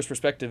viewer's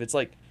perspective. It's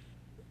like,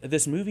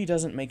 this movie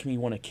doesn't make me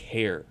want to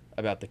care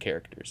about the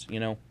characters, you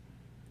know?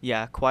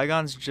 Yeah,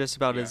 Qui-Gon's just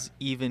about as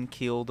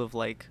even-keeled of,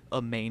 like,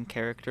 a main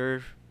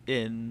character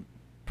in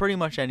pretty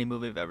much any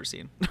movie I've ever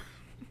seen.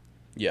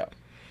 Yeah.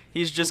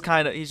 He's just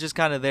kind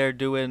of there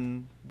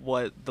doing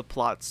what the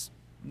plot's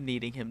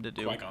needing him to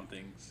do. Qui-Gon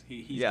things.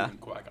 He's doing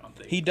Qui-Gon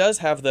things. He does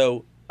have,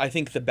 though, I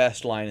think the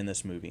best line in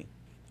this movie.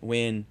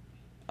 When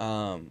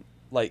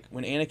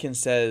Anakin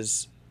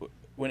says,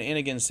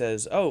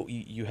 oh,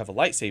 you have a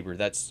lightsaber,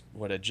 that's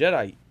what a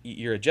Jedi,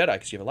 you're a Jedi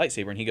because you have a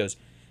lightsaber,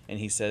 and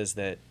he says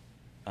that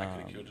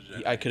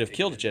I could have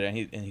killed a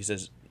Jedi, and he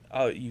says,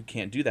 oh, you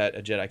can't do that,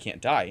 a Jedi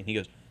can't die, and he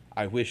goes,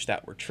 I wish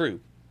that were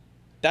true.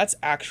 That's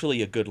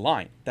actually a good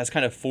line. That's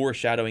kind of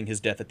foreshadowing his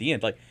death at the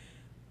end. Like,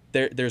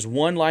 there's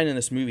one line in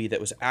this movie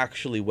that was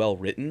actually well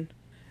written,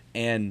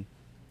 and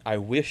I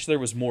wish there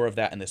was more of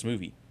that in this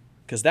movie,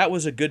 because that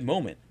was a good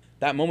moment.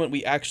 That moment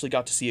we actually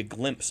got to see a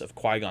glimpse of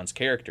Qui-Gon's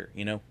character,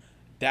 you know?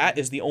 That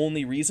is the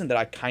only reason that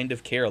I kind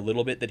of care a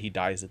little bit that he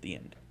dies at the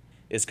end,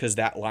 is because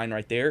that line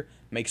right there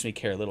makes me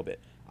care a little bit.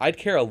 I'd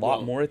care a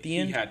lot more at the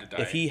end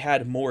if he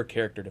had more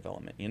character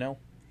development, you know?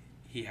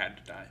 He had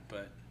to die,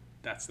 but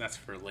that's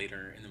for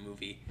later in the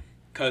movie.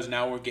 Because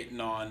now we're getting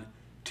on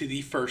to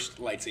the first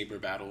lightsaber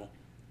battle.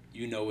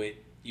 You know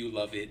it. You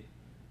love it.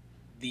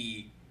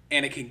 The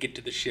Anakin get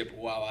to the ship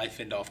while I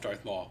fend off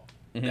Darth Maul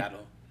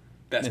battle.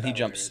 Best and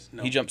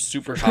battle he jumps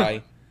super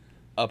high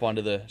up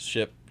onto the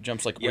ship.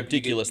 Jumps like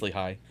ridiculously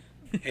high.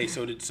 Hey,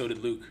 so did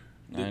Luke.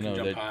 Luke I know,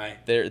 can jump high.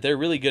 They're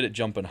really good at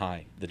jumping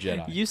high, the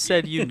Jedi. You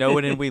said you know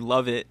it and we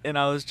love it, and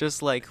I was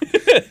just like,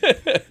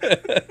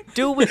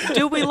 do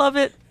we love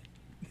it?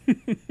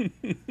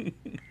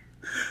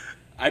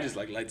 I just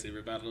like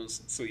lightsaber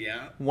battles, so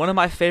yeah. One of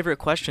my favorite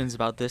questions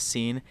about this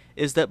scene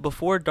is that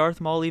before Darth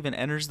Maul even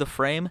enters the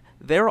frame,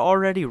 they're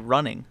already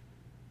running.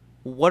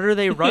 What are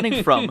they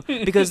running from?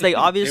 Because they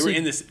obviously...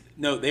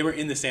 They were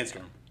in the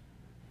sandstorm.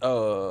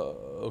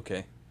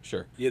 Okay,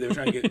 sure. Yeah, they were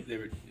trying to get...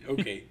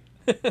 okay.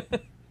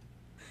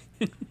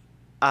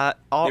 They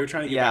were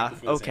trying to get back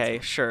before the okay,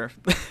 sandstorm. sure.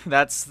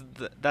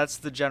 That's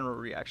the general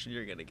reaction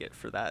you're gonna get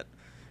for that,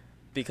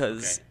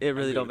 because Okay, it really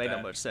I'm good don't with make that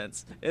that. much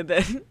sense. And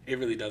then It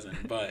really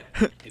doesn't, but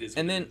it is what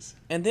And it then is.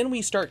 and then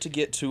we start to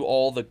get to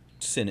all the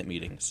Senate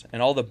meetings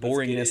and all the get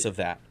boringness it. of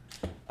that.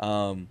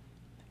 And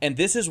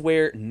this is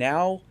where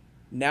now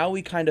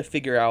we kind of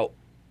figure out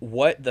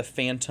what the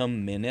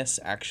Phantom Menace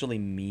actually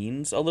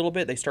means a little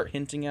bit. They start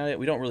hinting at it.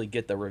 We don't really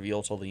get the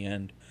reveal till the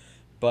end.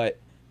 But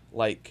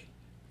like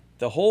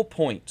the whole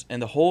point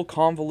and the whole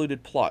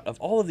convoluted plot of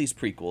all of these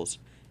prequels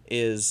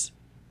is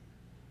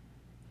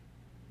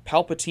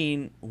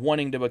Palpatine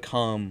wanting to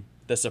become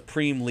the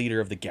supreme leader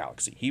of the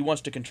galaxy. He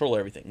wants to control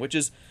everything, which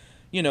is,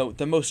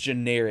 the most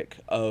generic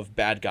of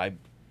bad guy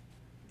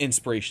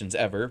inspirations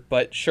ever.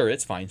 But sure,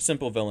 it's fine.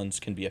 Simple villains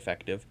can be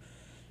effective.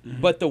 Mm-hmm.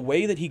 But the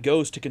way that he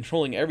goes to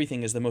controlling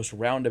everything is the most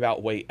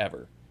roundabout way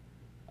ever.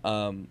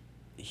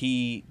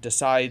 He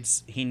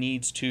decides he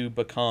needs to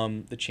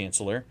become the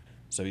chancellor.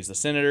 So he's the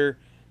senator,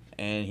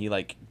 and he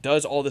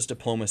does all this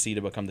diplomacy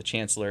to become the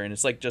chancellor, and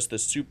it's just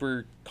this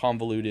super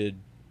convoluted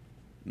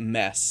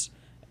mess,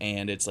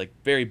 and it's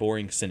very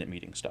boring Senate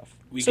meeting stuff.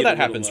 So that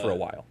happens for a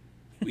while.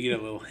 We get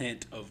a little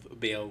hint of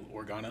Bail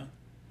Organa,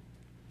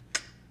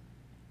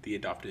 the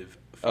adoptive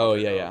father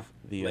of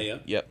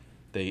Leia. Yep.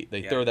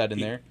 They throw that in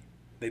there.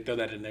 They throw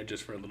that in there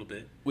just for a little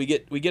bit. We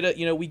get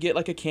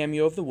a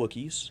cameo of the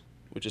Wookiees,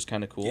 which is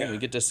kind of cool. Yeah. We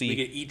get to see. We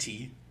get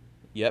E.T.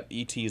 Yep,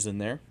 E.T.'s in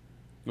there,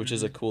 which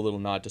is a cool little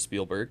nod to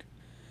Spielberg.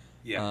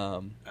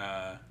 Yeah.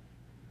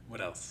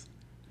 What else?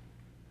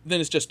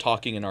 Then it's just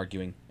talking and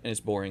arguing, and it's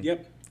boring.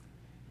 Yep.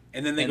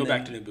 And then they go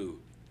back to Naboo.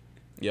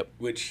 Yep.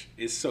 Which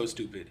is so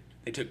stupid.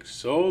 They took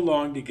so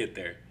long to get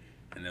there,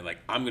 and they're like,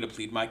 "I'm gonna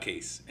plead my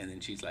case," and then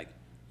she's like,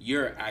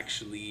 I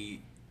actually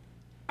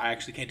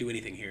can't do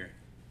anything here.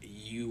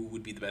 You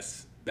would be the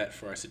best bet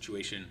for our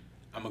situation.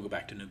 I'm gonna go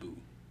back to Naboo.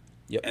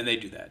 Yep. And they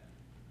do that.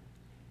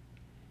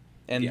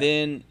 And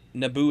then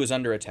Naboo is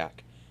under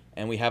attack.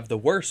 And we have the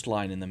worst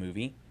line in the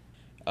movie,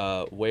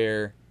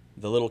 where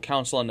the little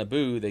council on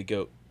Naboo, they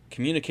go,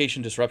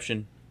 communication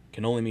disruption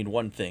can only mean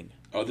one thing.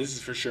 Oh, this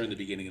is for sure in the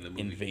beginning of the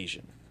movie.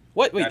 Invasion.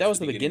 What? Wait, that was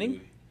the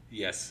beginning?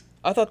 Yes.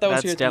 I thought that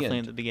was here at the end. That's definitely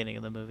in the beginning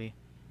of the movie.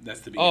 That's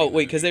the beginning. Oh,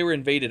 wait, because they were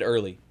invaded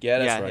early. Yeah,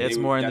 that's right. It's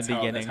more in the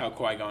beginning. That's how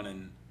Qui-Gon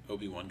and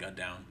Obi-Wan got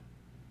down.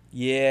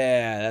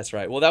 Yeah, that's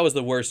right. Well, that was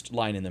the worst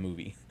line in the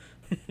movie.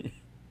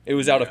 It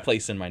was out of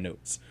place in my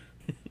notes.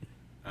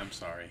 I'm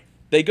sorry.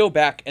 They go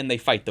back and they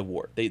fight the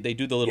war. They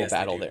do the little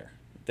battle there.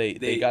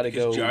 They got to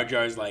go. Jar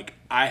Jar's like,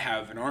 I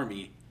have an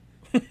army.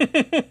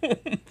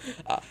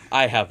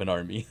 I have an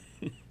army.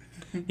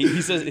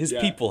 he says his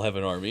people have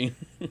an army.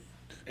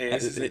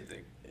 It's the same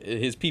thing.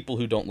 His people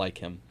who don't like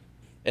him.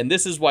 And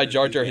this is why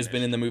Jar Jar has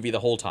been in the movie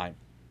the whole time.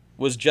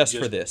 Was just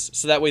for this.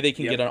 So that way they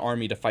can get an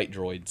army to fight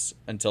droids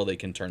until they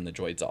can turn the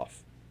droids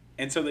off.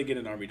 And so they get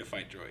an army to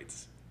fight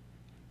droids.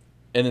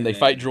 And then they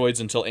fight droids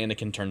until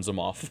Anakin turns them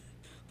off.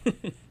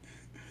 That's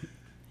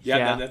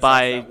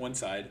that one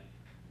side.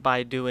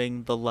 By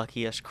doing the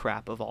luckiest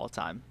crap of all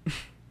time.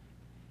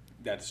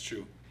 That is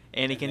true.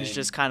 Anakin's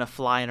just kind of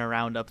flying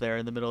around up there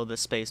in the middle of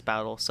this space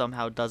battle.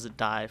 Somehow doesn't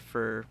die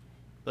for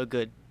a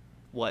good,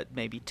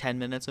 maybe 10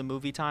 minutes of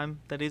movie time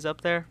that he's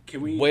up there?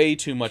 Way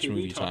too much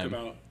movie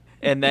time.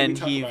 And then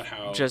he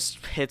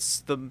just hits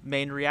the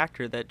main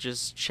reactor that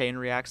just chain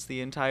reacts the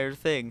entire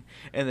thing.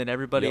 And then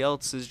everybody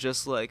else is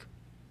just like,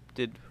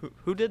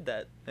 who did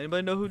that?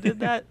 Anybody know who did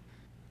that?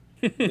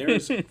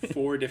 There's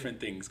 4 different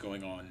things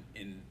going on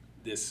in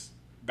this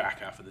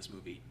back half of this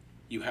movie.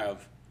 You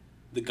have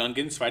the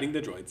Gungans fighting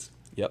the droids.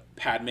 Yep.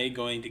 Padme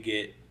going to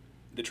get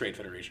the Trade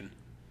Federation.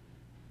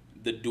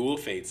 The Dual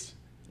Fates.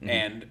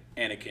 And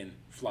Anakin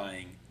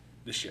flying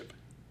the ship.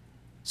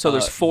 So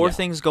there's 4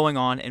 things going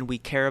on, and we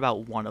care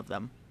about one of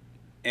them.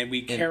 And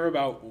we care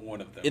about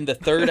one of them. In the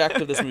third act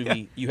of this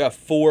movie, you have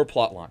 4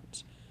 plot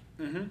lines.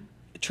 Mm-hmm.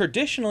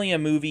 Traditionally, a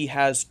movie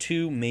has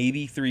 2,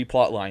 maybe 3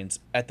 plot lines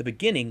at the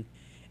beginning,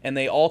 and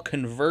they all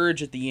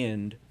converge at the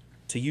end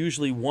to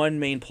usually one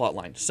main plot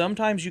line.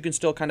 Sometimes you can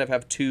still kind of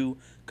have 2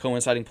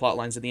 coinciding plot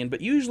lines at the end,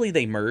 but usually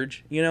they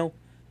merge,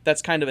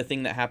 That's kind of a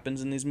thing that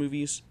happens in these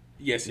movies.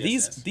 Yes.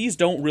 These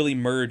don't really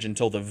merge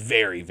until the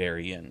very,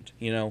 very end,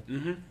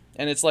 Mm-hmm.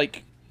 And it's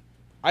like,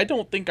 I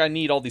don't think I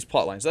need all these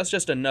plot lines. That's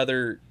just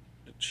another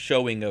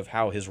showing of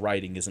how his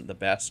writing isn't the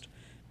best.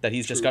 That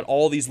he's just got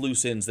all these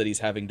loose ends that he's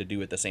having to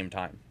do at the same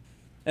time.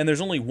 And there's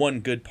only one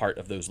good part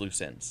of those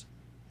loose ends.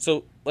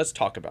 So let's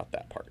talk about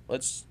that part.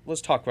 Let's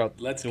talk about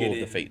Duel of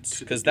the Fates.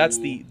 Because that's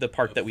the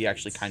part that we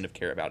actually kind of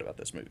care about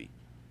this movie.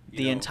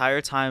 The entire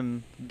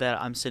time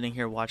that I'm sitting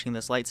here watching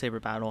this lightsaber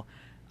battle,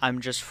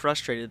 I'm just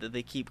frustrated that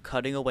they keep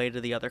cutting away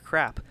to the other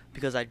crap.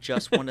 Because I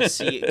just want to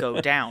see it go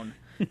down.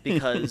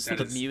 Because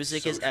the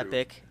music is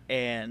epic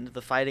and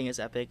the fighting is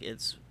epic.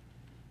 It's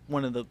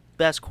one of the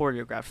best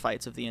choreographed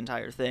fights of the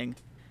entire thing,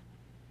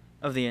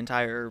 of the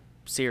entire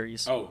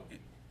series. Oh,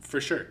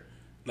 for sure.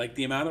 Like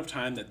the amount of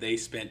time that they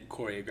spent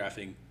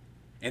choreographing,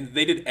 and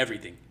they did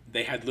everything.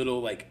 They had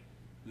little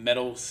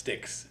metal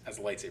sticks as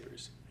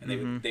lightsabers,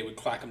 and they would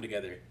clack them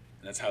together,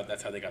 and that's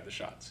how they got the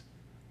shots.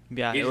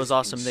 Yeah, it was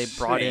awesome. They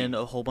brought in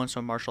a whole bunch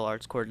of martial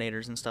arts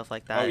coordinators and stuff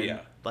like that. Oh, yeah.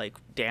 And, like,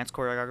 dance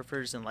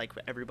choreographers and, like,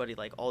 everybody,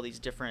 like, all these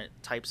different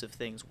types of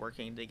things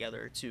working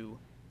together to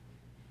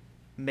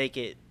make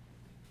it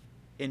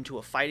into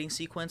a fighting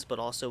sequence, but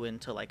also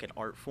into, like, an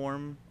art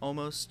form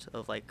almost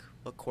of, like,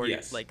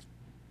 like,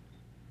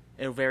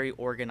 a very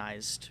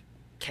organized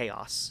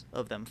chaos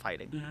of them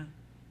fighting.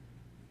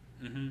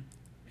 And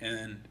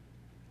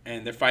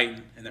they're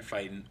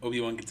fighting.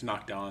 Obi-Wan gets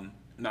knocked down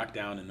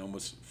and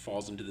almost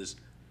falls into this.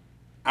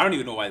 I don't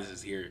even know why this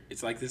is here.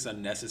 It's like this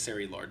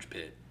unnecessary large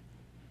pit.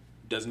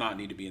 Does not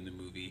need to be in the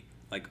movie.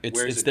 Like,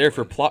 it's there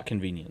for plot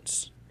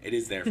convenience. It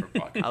is there for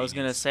plot convenience. I was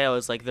gonna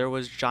say, there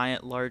was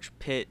giant large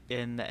pit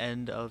in the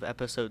end of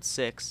episode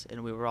 6,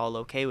 and we were all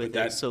okay with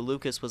it. So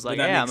Lucas was like,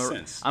 "Yeah,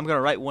 I'm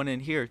gonna write one in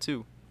here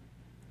too."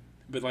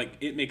 But like,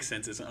 it makes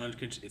sense. It's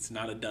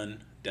not a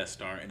done Death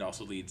Star. It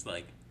also leads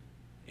like,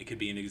 it could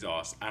be an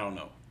exhaust. I don't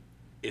know.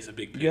 It's a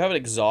big pit. You have an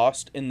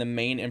exhaust in the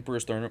main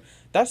Emperor's throne room.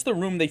 That's the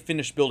room they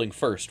finished building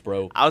first,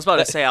 bro. I was about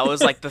to say,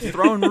 the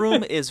throne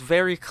room is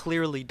very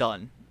clearly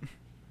done.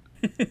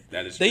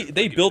 That is true.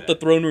 They built the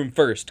throne room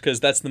first because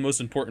that's the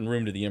most important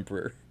room to the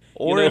Emperor.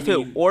 Or if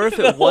it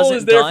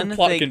wasn't done,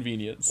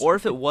 Or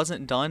if it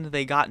wasn't done,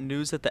 they got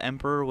news that the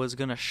Emperor was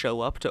gonna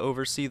show up to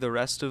oversee the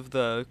rest of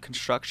the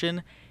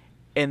construction,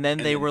 and then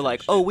they were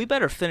like, "Oh, we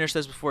better finish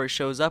this before he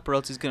shows up, or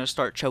else he's gonna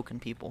start choking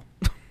people."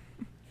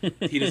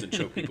 He doesn't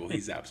choke people. He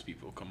zaps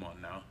people. Come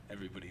on now.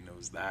 Everybody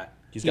knows that.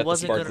 He's got the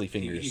sparkly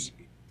fingers.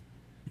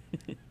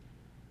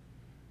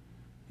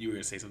 You were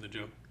going to say something,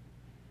 Joe?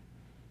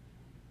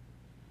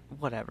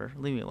 Whatever.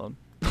 Leave me alone.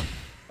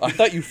 I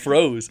thought you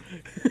froze.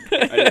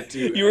 I did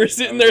too. You were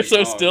sitting there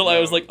so still, no.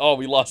 I was like, oh,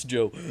 we lost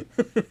Joe.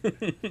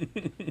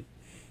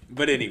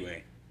 But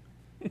anyway,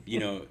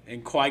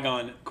 and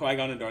Qui-Gon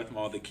and Darth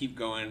Maul, they keep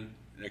going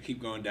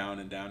down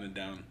and down and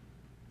down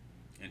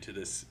into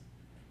this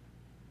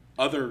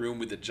other room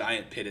with a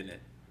giant pit in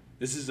it.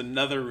 This is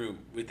another room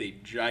with a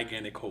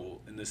gigantic hole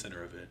in the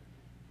center of it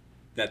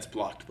that's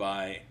blocked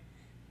by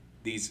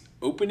these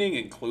opening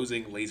and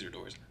closing laser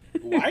doors.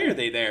 Why are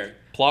they there?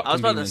 I was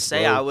about to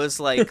say, bro. I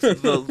was like,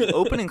 the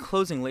opening and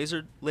closing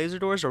laser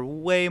doors are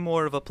way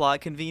more of a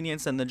plot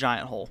convenience than the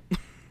giant hole.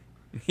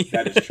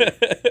 That is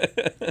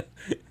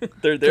true.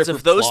 They're there for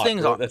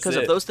plot,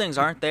 if those things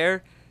aren't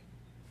there,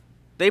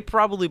 they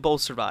probably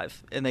both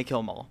survive, and they kill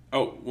them all.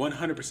 Oh,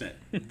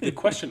 100%. The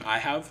question I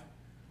have,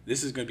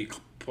 this is going to be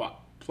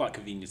plot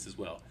convenience as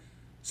well.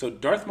 So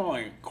Darth Maul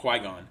and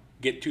Qui-Gon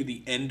get to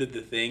the end of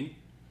the thing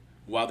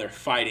while they're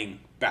fighting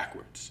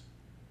backwards.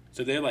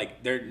 So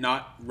they're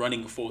not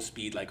running full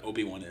speed like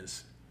Obi-Wan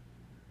is.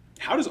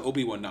 How does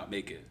Obi-Wan not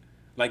make it?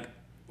 Like,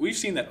 we've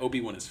seen that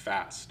Obi-Wan is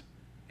fast.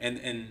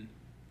 And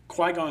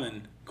Qui-Gon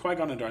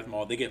and Darth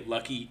Maul, they get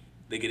lucky.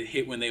 They get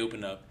hit when they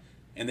open up.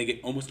 And they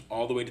get almost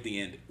all the way to the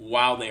end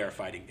while they are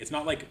fighting. It's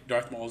not like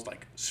Darth Maul is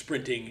like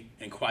sprinting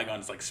and Qui-Gon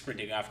is like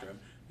sprinting after him.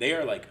 They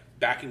are like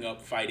backing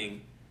up,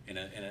 fighting in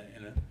a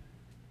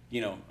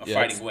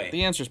fighting way.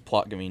 The answer is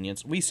plot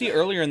convenience. We see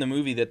earlier in the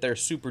movie that they're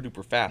super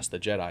duper fast, the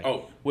Jedi.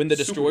 Oh, when the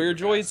destroyer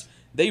droids,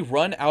 they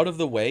run out of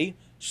the way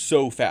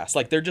so fast,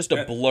 like they're just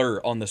a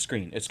blur on the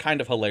screen. It's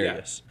kind of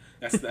hilarious.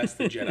 Yeah. That's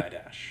the Jedi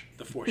dash,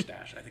 the Force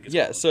dash. I think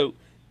it's called.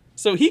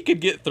 So he could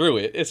get through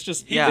it. It's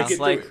just it's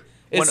like.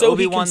 It's so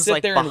Obi-Wan's he can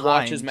sit there and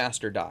watch his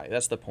master die.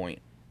 That's the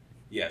point.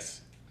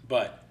 Yes,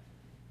 but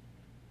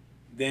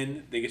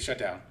then they get shut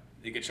down.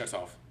 They get shut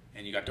off,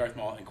 and you got Darth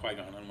Maul and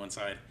Qui-Gon on one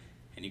side,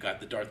 and you got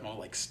the Darth Maul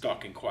like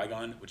stalking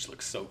Qui-Gon, which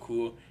looks so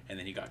cool, and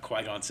then you got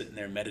Qui-Gon sitting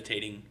there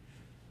meditating,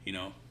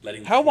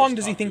 letting. How long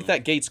does he think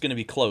that gate's going to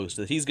be closed?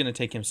 That he's going to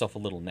take himself a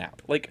little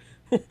nap? Like,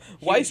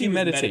 why is he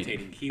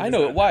meditating? I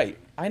know why.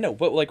 I know,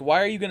 but like,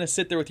 why are you going to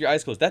sit there with your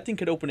eyes closed? That thing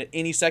could open at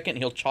any second, and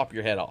he'll chop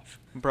your head off.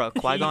 Bro,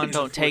 Qui-Gon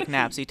don't take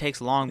naps. He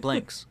takes long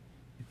blinks.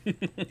 He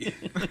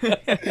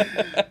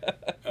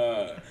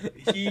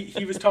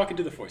was talking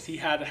to the Force. He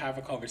had to have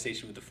a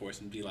conversation with the Force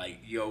and be like,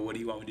 "Yo, what do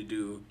you want me to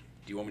do?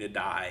 Do you want me to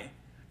die?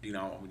 Do you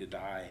not want me to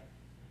die?"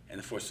 And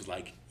the Force was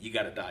like, "You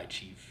gotta die,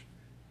 Chief."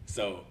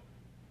 So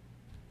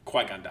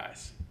Qui-Gon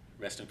dies.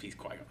 Rest in peace,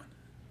 Qui-Gon.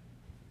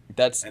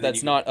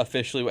 That's not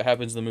officially what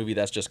happens in the movie.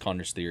 That's just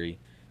Connor's theory.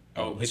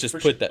 Oh, let's just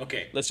put that.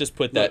 Okay. Let's just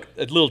put that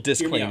a little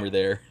disclaimer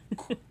there.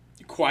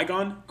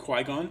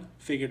 Qui-Gon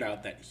figured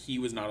out that he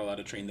was not allowed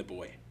to train the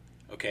boy.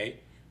 Okay,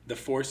 the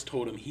Force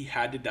told him he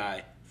had to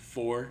die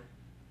for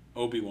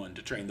Obi-Wan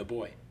to train the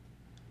boy.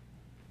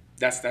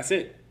 That's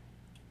it.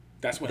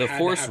 That's what the had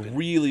Force to happen.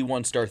 really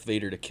wants Darth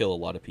Vader to kill a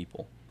lot of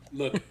people.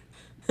 Look,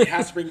 it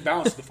has to bring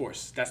balance to the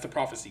Force. That's the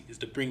prophecy: is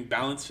to bring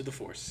balance to the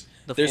Force.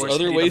 There's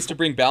other ways to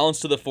bring balance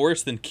to the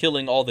Force than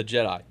killing all the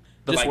Jedi.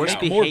 The Force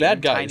be more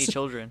bad guys. Tiny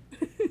children.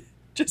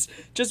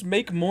 just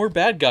make more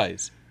bad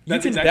guys. You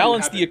can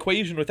balance the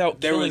equation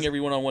without killing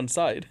everyone on one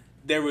side.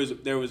 There was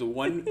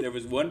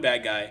one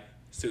bad guy,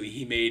 so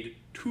he made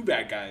two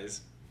bad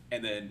guys,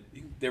 and then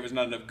there was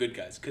not enough good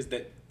guys because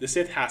the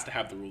Sith has to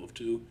have the rule of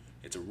two.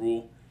 It's a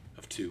rule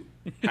of two.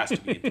 It has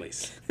to be in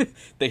place.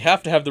 They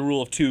have to have the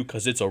rule of two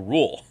because it's a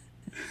rule.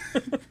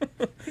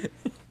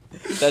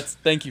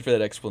 Thank you for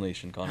that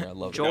explanation, Connor. I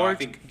love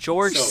George, it.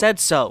 George said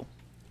so.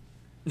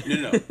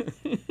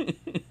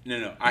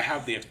 No. I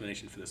have the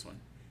explanation for this one.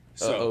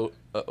 So,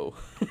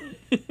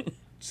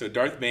 so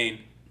Darth Bane,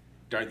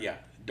 Darth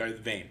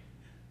Bane,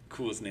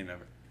 coolest name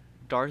ever.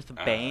 Darth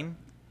Bane.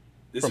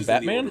 This From is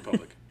Batman? in the Old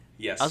Republic.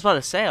 Yes. I was about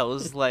to say, I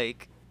was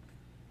like,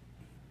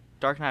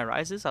 Dark Knight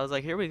Rises. I was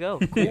like, here we go.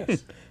 Cool.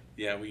 Yes.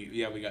 Yeah,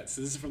 we got.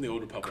 So this is from the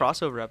Old Republic.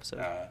 Crossover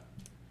episode.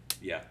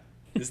 Yeah.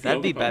 This is the That'd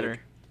Old be Republic.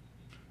 better.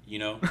 You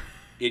know,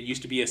 it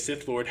used to be a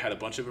Sith Lord had a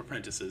bunch of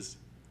apprentices,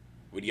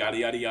 would yada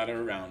yada yada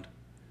around,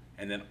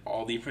 and then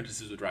all the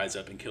apprentices would rise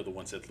up and kill the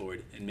one Sith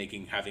Lord, and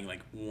having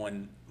like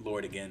one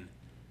Lord again,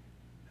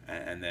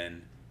 and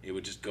then it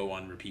would just go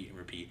on repeat and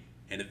repeat,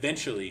 and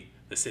eventually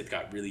the Sith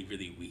got really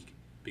really weak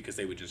because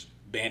they would just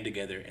band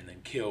together and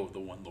then kill the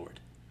one Lord.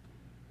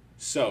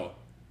 So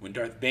when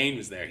Darth Bane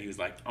was there, he was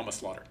like, I'm gonna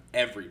slaughter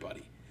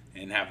everybody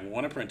and have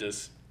one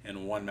apprentice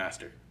and one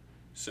master.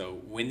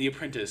 So when the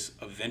apprentice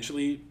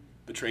eventually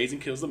betrays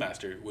and kills the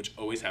master, which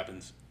always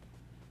happens.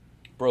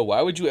 Bro,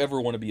 why would you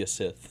ever want to be a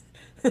Sith?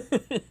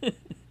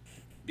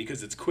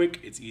 Because it's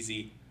quick, it's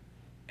easy,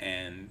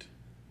 and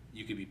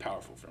you can be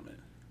powerful from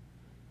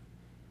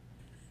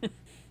it.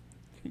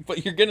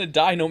 But you're gonna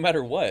die no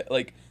matter what.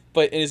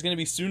 But it's gonna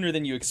be sooner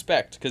than you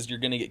expect because you're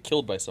gonna get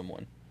killed by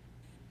someone.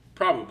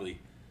 Probably,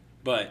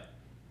 but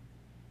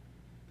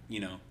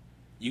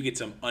you get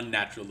some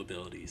unnatural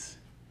abilities.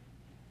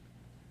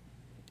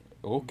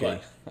 Okay,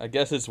 I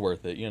guess it's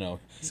worth it.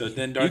 So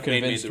then Darth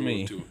Bane made the rule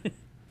me. too.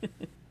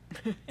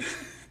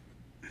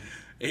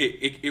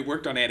 It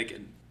worked on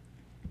Anakin.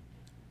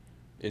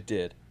 It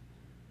did.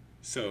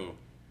 So,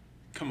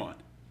 come on.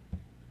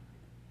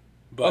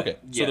 But, okay,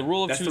 so the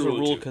rule of two is a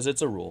rule because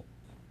it's a rule.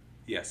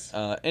 Yes.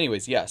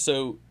 Anyways, yeah,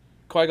 so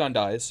Qui-Gon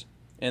dies,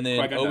 and then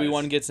Qui-Gon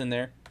Obi-Wan dies. gets in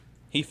there.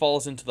 He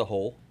falls into the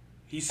hole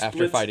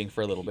after fighting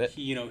for a little bit.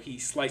 He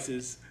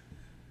slices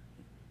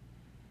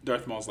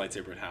Darth Maul's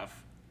lightsaber in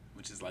half,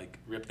 which is like,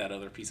 rip that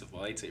other piece of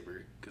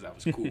lightsaber, because that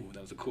was cool.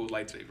 That was a cool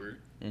lightsaber.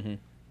 Mm-hmm.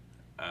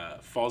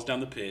 Falls down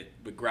the pit,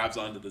 but grabs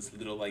onto this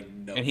little,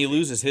 nub and he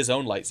loses his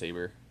own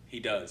lightsaber. He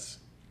does.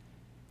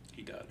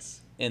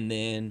 And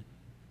then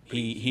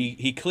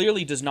he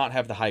clearly does not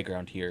have the high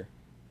ground here.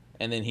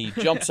 And then he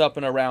jumps up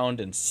and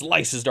around and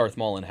slices Darth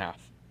Maul in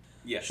half.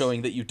 Yes.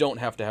 Showing that you don't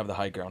have to have the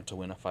high ground to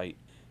win a fight.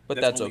 But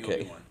that's only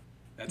okay. Obi-Wan.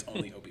 That's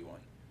only Obi-Wan.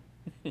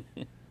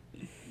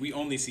 We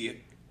only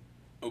see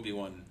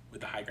Obi-Wan with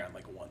the high ground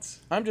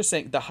once. I'm just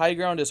saying, the high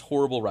ground is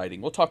horrible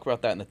writing. We'll talk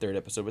about that in the third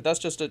episode, but that's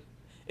just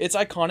it's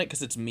iconic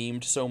because it's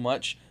memed so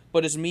much,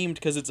 but it's memed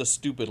because it's a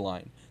stupid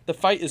line. The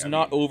fight is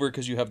not over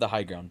because you have the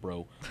high ground,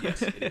 bro.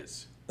 Yes, it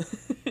is.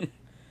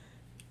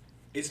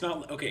 It's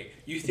not okay.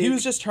 You think he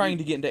was just trying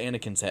to get into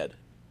Anakin's head.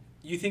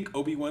 You think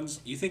Obi-Wan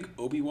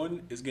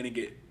is gonna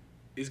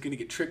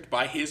get tricked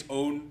by his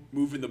own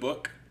move in the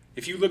book?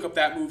 If you look up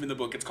that move in the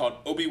book, it's called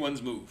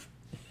Obi-Wan's move.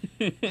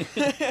 It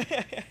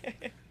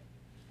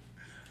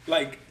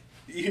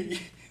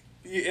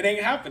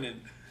ain't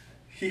happening.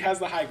 He has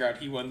the high ground.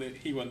 He won the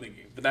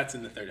game. But that's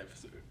in the third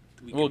episode.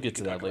 We'll get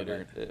to that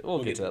later.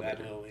 We'll get to that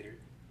a little later.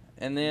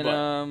 And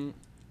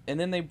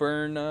then they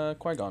burn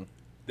Qui-Gon.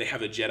 They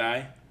have a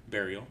Jedi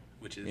burial,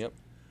 which is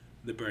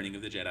the burning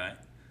of the Jedi.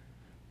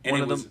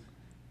 And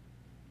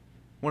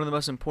one of the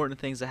most important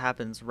things that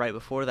happens right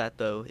before that,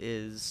 though,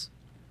 is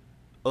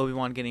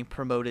Obi-Wan getting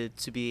promoted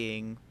to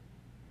being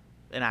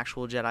an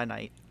actual Jedi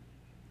Knight.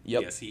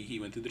 Yep. Yes, he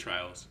went through the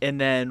trials.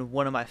 And then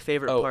one of my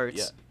favorite parts.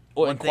 Yeah.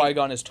 Well, and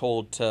Qui-Gon is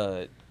told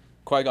to.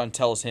 Qui-Gon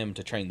tells him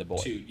to train the boy.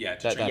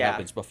 That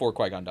happens before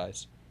Qui-Gon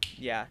dies.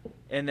 Yeah,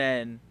 and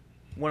then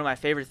one of my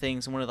favorite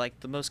things, and one of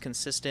the most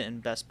consistent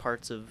and best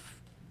parts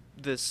of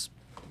this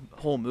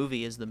whole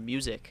movie is the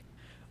music.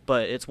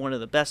 But it's one of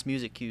the best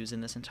music cues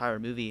in this entire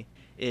movie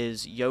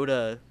is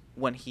Yoda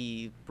when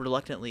he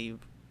reluctantly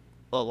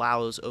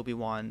allows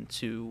Obi-Wan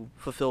to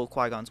fulfill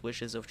Qui-Gon's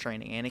wishes of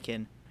training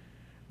Anakin.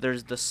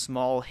 There's the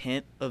small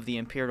hint of the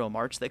Imperial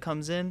March that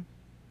comes in,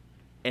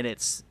 and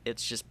it's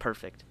just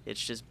perfect. It's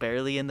just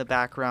barely in the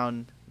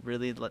background,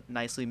 really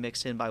nicely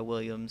mixed in by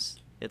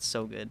Williams. It's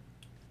so good.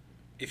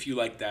 If you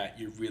like that,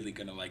 you're really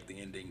gonna like the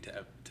ending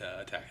to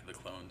Attack of the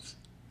Clones,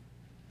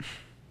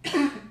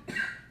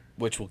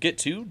 which we'll get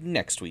to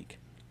next week.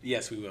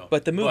 Yes, we will.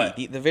 But the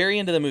movie, the very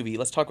end of the movie,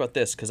 let's talk about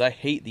this, because I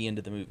hate the end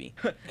of the movie.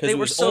 Because it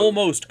was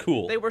almost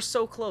cool. They were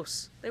so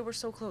close.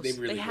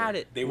 They had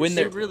it. They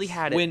really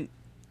had it.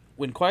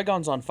 When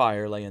Qui-Gon's on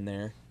fire, laying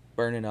there,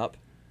 burning up,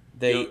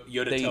 they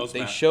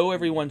show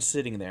everyone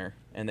sitting there,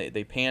 and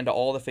they pan to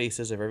all the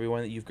faces of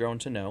everyone that you've grown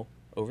to know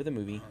over the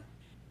movie. Uh-huh.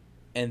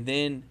 And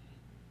then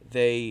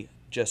they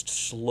just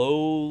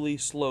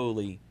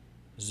slowly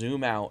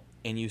zoom out,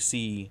 and you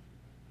see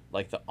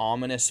the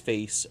ominous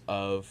face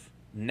of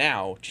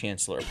now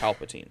Chancellor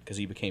Palpatine, because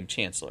he became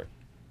Chancellor.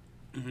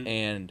 Mm-hmm.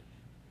 And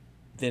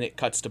then it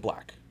cuts to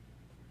black.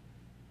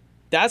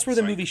 That's where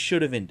the movie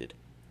should have ended.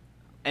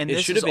 And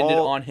it should have ended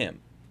on him.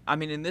 I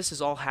mean, and this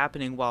is all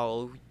happening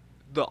while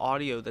the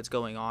audio that's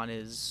going on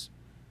is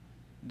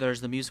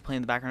there's the music playing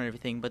in the background and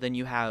everything, but then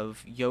you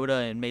have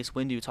Yoda and Mace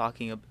Windu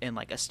talking and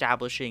like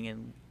establishing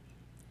and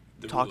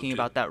talking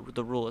about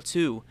the rule of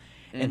two,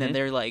 and then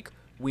they're like,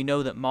 we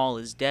know that Maul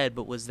is dead,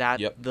 but was that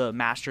the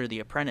Master of the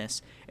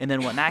Apprentice? And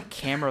then when that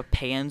camera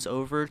pans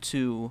over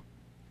to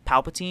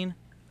Palpatine,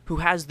 who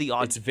has the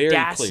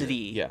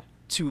audacity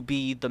to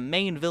be the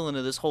main villain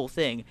of this whole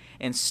thing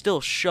and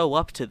still show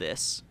up to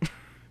this.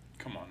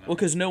 Come on now. Well,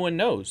 because no one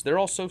knows. They're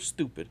all so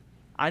stupid.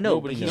 I know,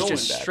 but he's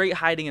just straight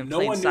hiding in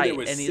plain sight,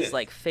 and his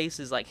like face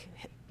is like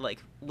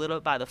lit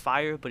up by the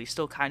fire, but he's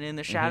still kind of in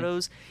the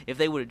shadows. If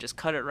they would have just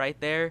cut it right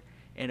there,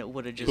 and it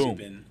would have just it would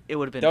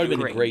have been that would have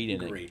been great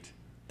in it.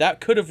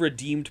 That could have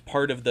redeemed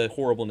part of the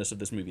horribleness of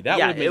this movie. That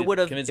would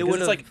have convincing.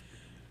 Because it's like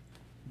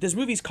this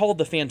movie's called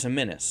The Phantom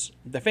Menace.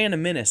 The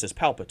Phantom Menace is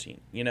Palpatine.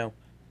 You know,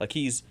 like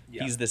he's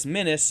this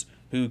menace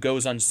who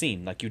goes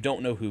unseen. Like you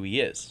don't know who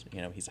he is.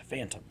 You know, he's a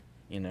phantom.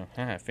 You know,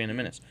 Phantom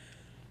Menace.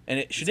 And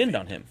it should end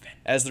on him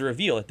as the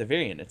reveal at the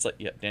very end. It's like,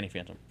 Danny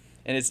Phantom.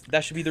 And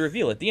that should be the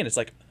reveal at the end. It's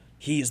like,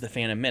 he's the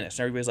Phantom Menace.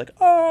 And everybody's like,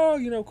 oh,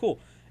 you know, cool.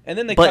 And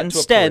then they cut to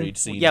a parade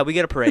scene. Yeah, we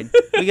get a parade.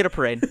 We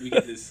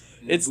get this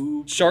it's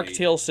Shark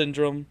Tale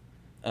Syndrome.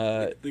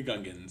 The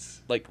Gungans.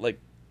 Like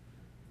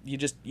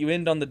you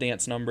end on the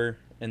dance number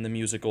and the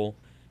musical.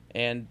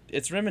 And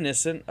it's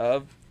reminiscent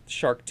of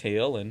Shark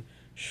Tale and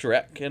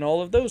Shrek and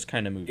all of those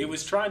kind of movies. It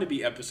was trying to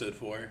be episode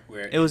 4.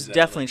 It was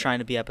definitely trying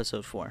to be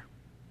episode 4.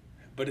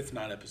 But it's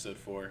not episode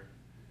 4.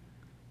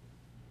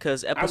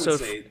 Because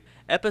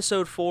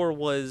episode 4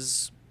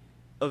 was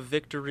a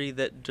victory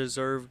that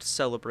deserved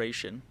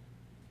celebration.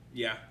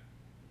 Yeah.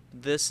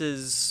 This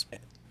is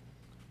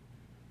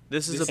a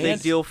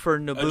big deal for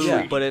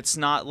Naboo, but it's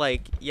not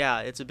like,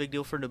 it's a big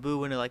deal for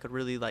Naboo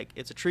and like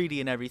it's a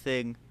treaty and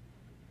everything,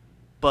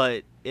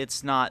 but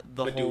it's not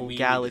the whole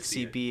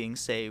galaxy being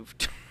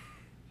saved.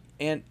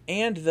 And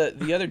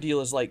the other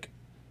deal is like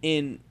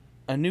in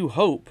A New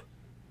Hope,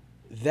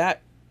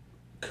 that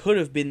could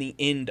have been the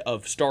end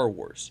of Star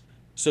Wars.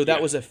 So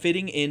that was a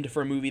fitting end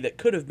for a movie that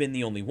could have been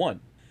the only one.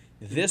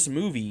 This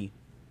movie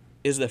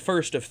is the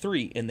first of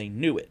 3, and they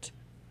knew it.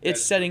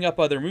 It's setting up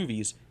other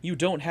movies. You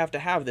don't have to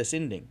have this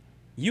ending.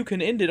 You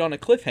can end it on a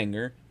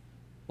cliffhanger,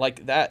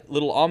 like that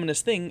little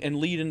ominous thing, and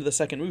lead into the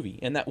second movie,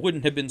 and that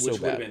wouldn't have been so bad.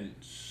 Which would have been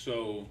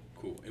so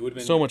cool. It would have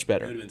been so much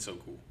better. It would have been so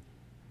cool.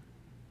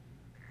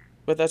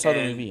 But that's how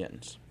the movie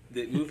ends.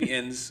 The movie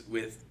ends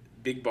with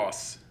Big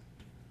Boss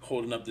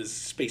holding up this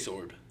space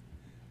orb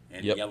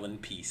and yelling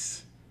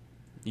peace.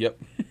 Yep.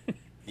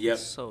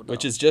 So dumb.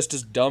 Which is just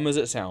as dumb as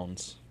it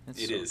sounds.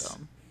 It is.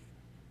 Dumb.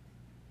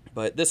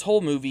 But this whole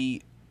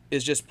movie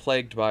is just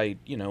plagued by,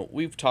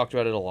 we've talked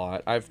about it a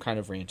lot. I've kind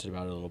of ranted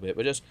about it a little bit,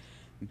 but just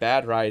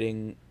bad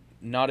writing,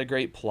 not a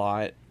great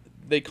plot.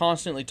 They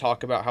constantly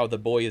talk about how the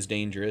boy is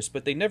dangerous,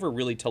 but they never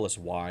really tell us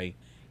why.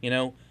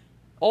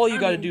 All you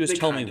got to do is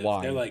tell me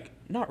why. They're like,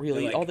 not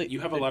really.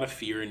 You have a lot of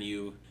fear in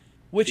you.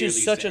 Which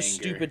is such a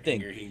stupid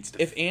thing.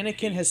 If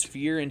Anakin has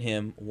fear in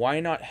him, why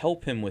not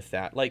help him with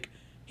that? Like,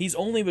 he's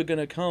only going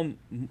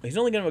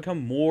to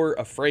become more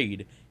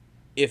afraid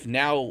if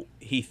now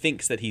he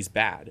thinks that he's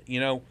bad,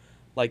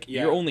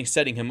 you're only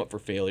setting him up for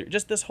failure.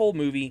 Just this whole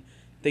movie,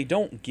 they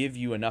don't give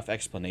you enough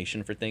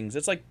explanation for things.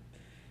 It's like,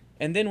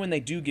 and then when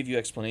they do give you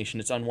explanation,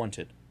 it's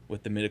unwanted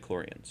with the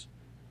midichlorians.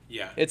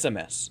 Yeah. It's a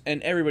mess.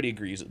 And everybody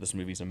agrees that this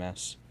movie's a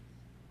mess.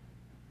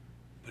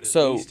 But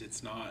at least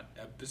it's not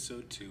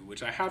episode 2,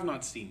 which I have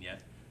not seen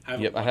yet.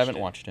 I haven't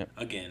watched it.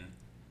 Again.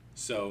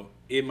 So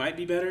it might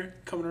be better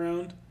coming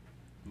around,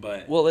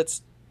 but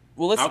let's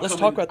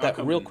talk about that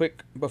real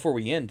quick before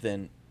we end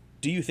then.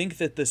 Do you think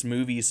that this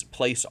movie's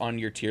place on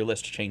your tier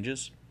list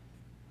changes?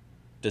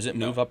 Does it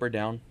move up or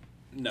down?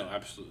 No,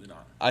 absolutely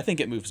not. I think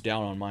it moves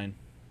down on mine.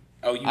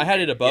 Oh, I had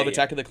it above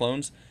Attack of the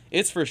Clones.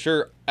 It's for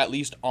sure at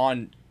least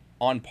on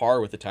par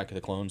with Attack of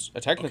the Clones.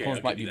 Attack of the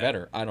Clones might be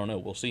better. I don't know.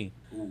 We'll see.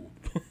 Ooh.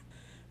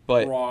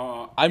 But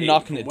I'm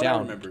knocking it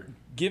down.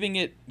 Giving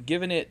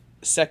it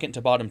second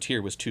to bottom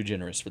tier was too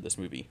generous for this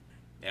movie.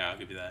 Yeah, I'll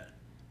give you that.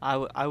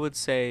 I would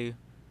say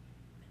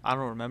I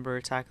don't remember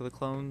Attack of the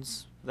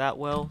Clones that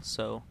well,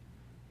 so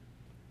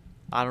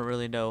I don't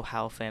really know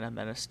how Phantom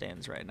Menace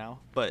stands right now.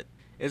 But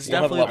it's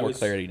definitely have a lot more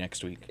clarity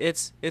next week.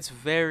 It's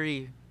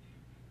very,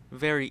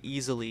 very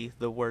easily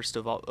the worst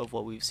of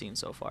what we've seen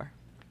so far.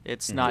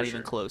 It's not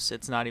even close.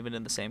 It's not even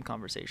in the same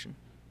conversation.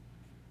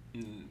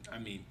 I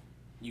mean,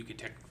 you could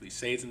technically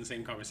say it's in the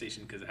same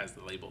conversation because it has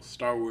the label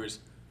Star Wars,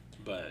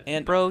 but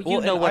bro,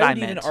 what I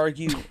meant.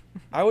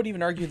 I would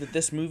even argue that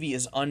this movie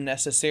is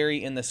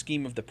unnecessary in the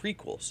scheme of the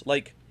prequels.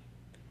 Like,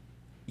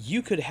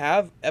 you could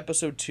have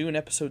Episode 2 and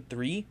Episode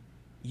 3.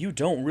 You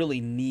don't really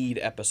need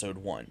Episode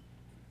 1.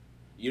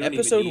 You don't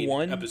even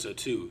need Episode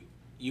 2.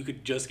 You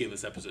could just give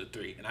us Episode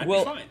 3, and I'd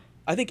be fine.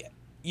 I think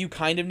you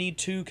kind of need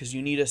to, because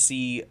you need to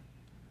see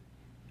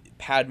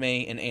Padme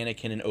and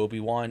Anakin and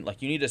Obi-Wan.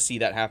 Like, you need to see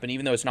that happen,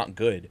 even though it's not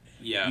good.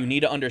 Yeah. You need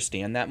to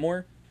understand that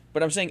more.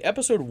 But I'm saying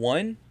Episode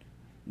 1,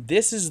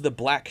 this is the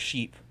black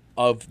sheep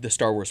of the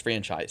Star Wars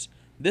franchise.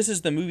 This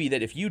is the movie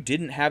that if you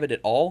didn't have it at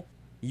all,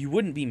 you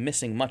wouldn't be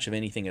missing much of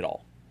anything at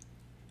all.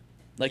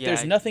 Like,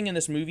 there's nothing in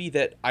this movie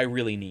that I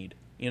really need,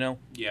 you know?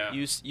 Yeah.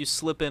 You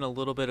slip in a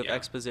little bit of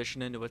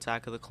exposition into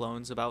Attack of the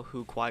Clones about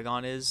who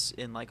Qui-Gon is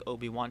in, like,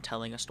 Obi-Wan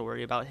telling a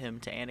story about him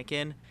to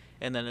Anakin,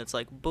 and then it's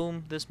like,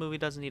 boom, this movie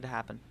doesn't need to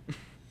happen.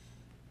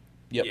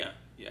 Yep.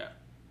 Yeah.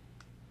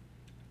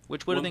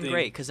 Which would have been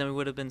great, because then we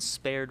would have been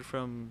spared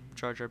from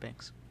Jar Jar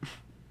Binks.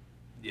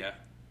 Yeah.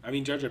 I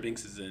mean, Jar Jar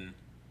Binks is in...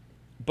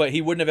 But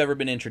he wouldn't have ever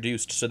been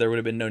introduced, so there would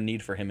have been no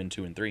need for him in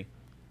 2 and 3.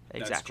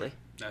 Exactly.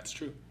 That's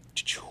true.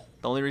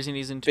 The only reason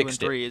he's in 2 and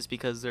 3 is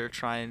because they're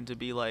trying to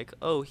be like,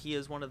 oh, he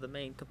is one of the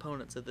main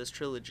components of this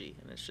trilogy.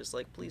 And it's just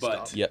like, please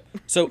stop. Yep.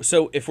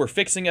 So if we're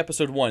fixing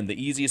episode 1,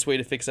 the easiest way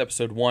to fix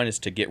episode 1 is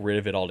to get rid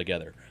of it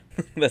altogether.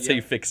 That's how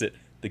you fix it.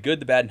 The good,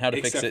 the bad, and how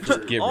to fix it,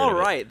 just get rid of it. All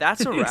right,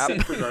 that's a wrap.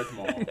 Except for Darth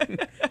Maul.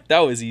 That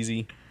was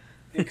easy.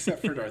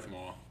 Except for Darth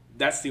Maul.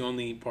 That's the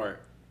only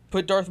part.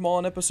 Put Darth Maul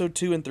in episode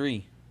 2 and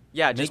 3.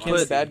 Yeah, just put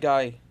the bad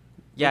guy.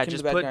 Yeah,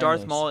 just put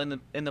Darth Maul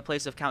in the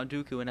place of Count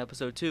Dooku in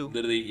episode 2.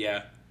 Literally,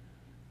 yeah.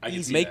 I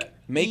can see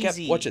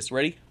that. Watch this.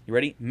 Ready? You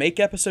ready?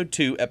 Make episode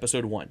 2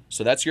 episode 1.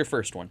 So that's your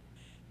first one.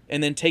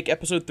 And then take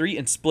episode 3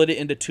 and split it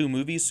into 2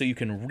 movies so you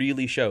can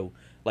really show.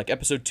 Like,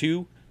 episode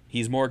 2,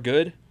 he's more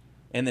good.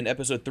 And then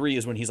episode 3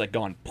 is when he's like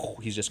gone,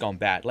 he's just gone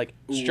bad. Like,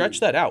 stretch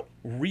that out.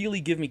 Really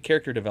give me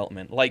character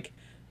development. Like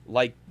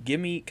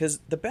give me, because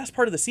the best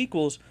part of the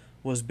sequels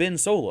was Ben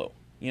Solo,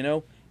 you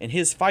know? And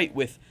his fight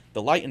with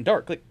the light and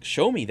dark. Like,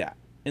 show me that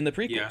in the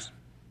prequels. Yeah.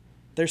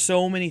 There's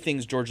so many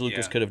things George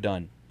Lucas could have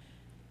done.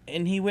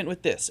 And he went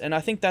with this. And I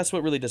think that's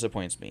what really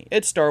disappoints me.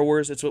 It's Star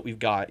Wars. It's what we've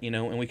got, you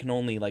know? And we can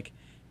only, like,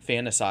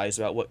 fantasize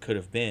about what could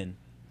have been.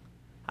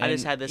 And, I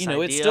just had this idea. You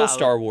know, it's still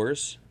Star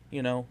Wars,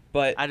 you know?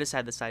 But I just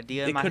had this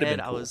idea in my head.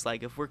 Cool. I was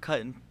like, if we're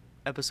cutting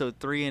episode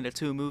 3 into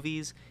 2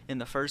 movies, in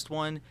the first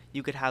one,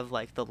 you could have,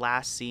 like, the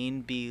last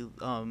scene be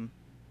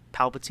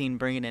Palpatine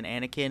bringing in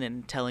Anakin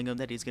and telling him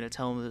that he's going to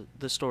tell him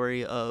the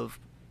story of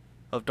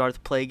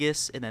Darth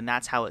Plagueis, and then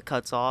that's how it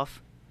cuts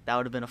off. That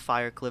would have been a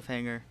fire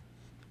cliffhanger.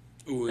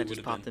 Ooh, that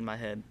just popped in my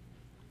head.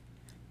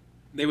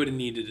 They would have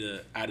needed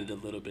to added a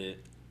little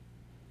bit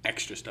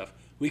extra stuff.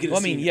 We could. Well,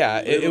 I mean,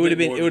 it would have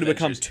been. It would have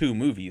become 2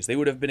 movies. They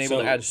would have been able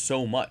to add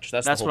so much.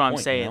 That's the whole what point,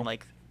 I'm saying. You know?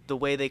 Like, the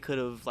way they could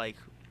have, like,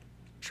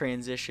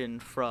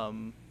 transitioned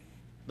from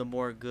the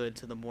more good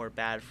to the more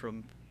bad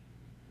from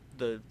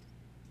the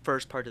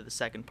first part to the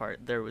second part.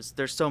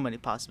 There's so many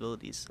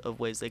possibilities of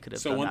ways they could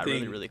have done that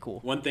really, really cool.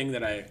 One thing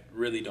that I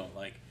really don't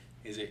like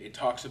is it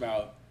talks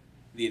about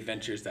the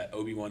adventures that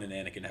Obi-Wan and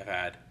Anakin have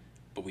had,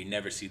 but we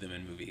never see them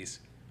in movies.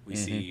 We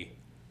see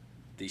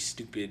the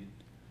stupid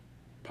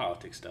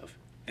politics stuff.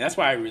 And that's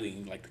why I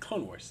really like the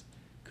Clone Wars,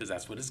 because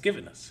that's what it's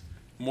given us.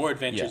 More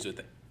adventures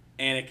with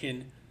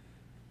Anakin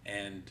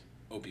and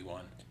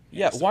Obi-Wan.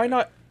 Yeah, why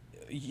not?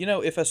 You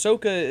know, if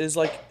Ahsoka is,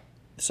 like,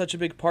 such a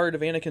big part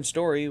of Anakin's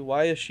story,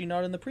 why is she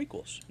not in the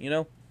prequels, you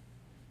know?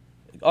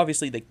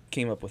 Obviously, they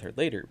came up with her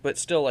later, but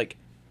still, like,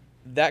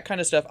 that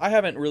kind of stuff. I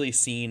haven't really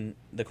seen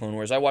the Clone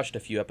Wars. I watched a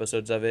few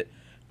episodes of it,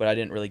 but I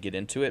didn't really get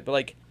into it. But,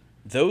 like,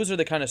 those are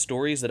the kind of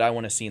stories that I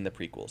want to see in the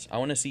prequels. I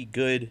want to see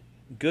good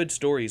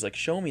stories. Like,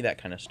 show me that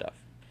kind of stuff.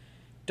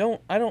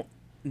 I don't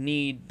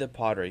need the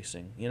pod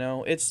racing, you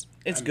know? It's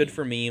good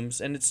for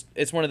memes, and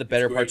it's one of the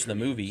better parts of the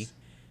movie.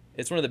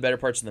 It's one of the better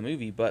parts of the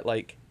movie, but,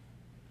 like,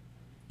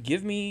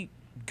 give me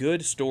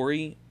good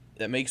story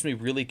that makes me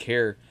really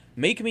care.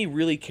 Make me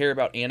really care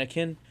about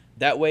Anakin.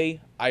 That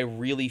way, I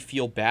really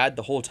feel bad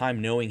the whole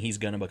time knowing he's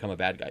going to become a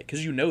bad guy.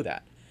 Because you know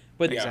that.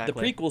 But the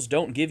prequels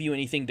don't give you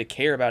anything to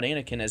care about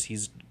Anakin as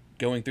he's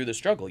going through the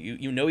struggle.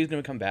 You know he's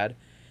going to become bad,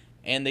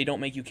 and they don't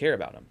make you care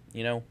about him,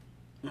 you know?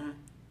 Mm-hmm.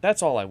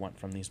 That's all I want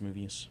from these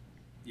movies.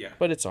 Yeah.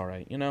 But it's all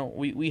right. You know,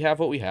 we have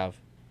what we have,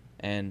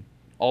 and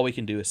all we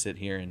can do is sit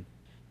here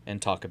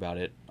and talk about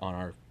it on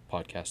our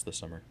podcast this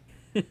summer.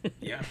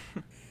 Yeah.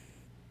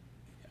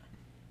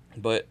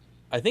 But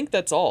I think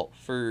that's all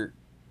for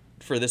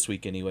this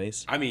week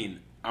anyways. I mean,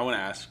 I want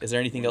to ask, is there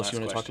anything else you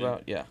want to talk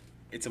about? Yeah.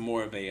 It's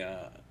more of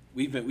a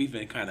we've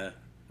been kind of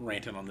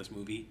ranting on this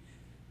movie.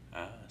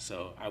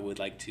 So I would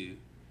like to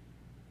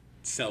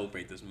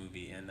celebrate this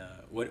movie, and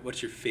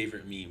what's your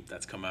favorite meme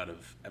that's come out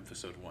of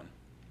episode 1?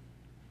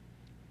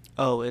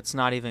 Oh, it's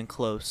not even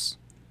close.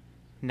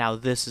 Now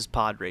this is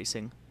pod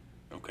racing.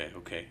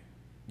 Okay.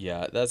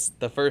 Yeah, that's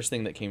the first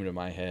thing that came to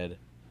my head.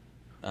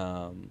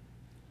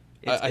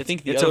 I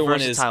think the it's other a one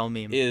versatile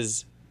meme.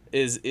 is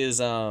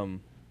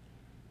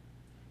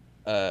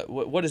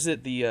what is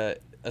it, the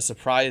a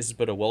surprise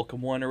but a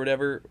welcome one or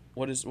whatever?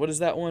 What is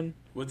that one?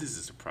 What is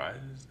a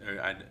surprise?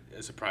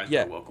 A surprise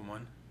but a welcome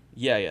one?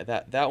 Yeah,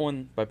 that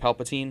one by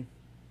Palpatine.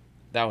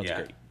 That one's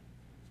great.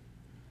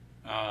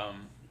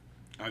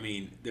 I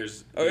mean,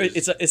 there's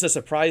it's a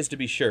surprise to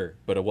be sure,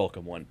 but a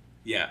welcome one.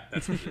 Yeah,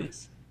 that's what it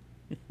is.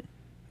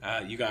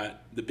 You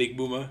got the Big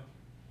Boomer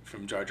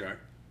from Jar Jar.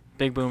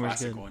 Big Boomer's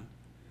classic good. One.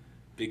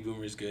 Big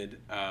Boomer's good.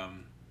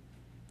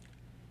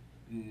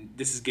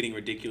 This is getting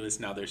ridiculous.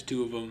 Now there's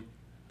 2 of them.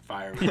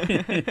 Fire.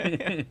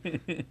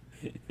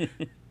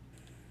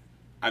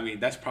 I mean,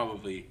 that's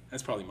probably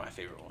my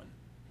favorite one.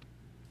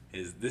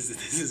 is this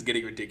is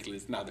getting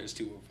ridiculous. Now there's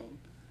 2 of them.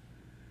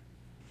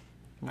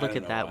 Look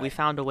at that. We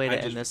found a way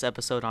to end this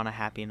episode on a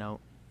happy note.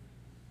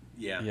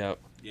 Yeah. Yep.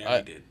 Yeah,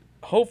 we did.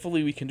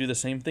 Hopefully we can do the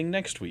same thing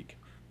next week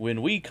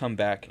when we come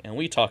back and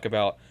we talk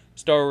about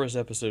Star Wars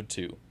Episode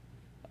 2,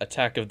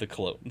 Attack of the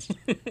Clones.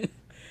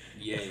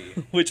 Yay.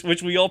 which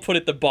we all put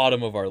at the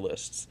bottom of our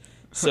lists.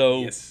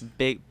 So yes.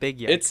 Big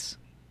yikes.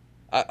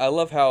 I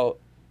love how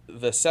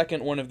the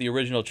second one of the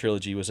original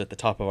trilogy was at the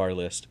top of our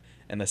list,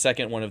 and the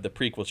second one of the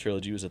prequel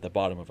trilogy was at the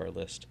bottom of our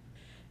list.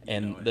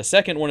 And the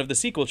second one of the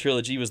sequel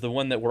trilogy was the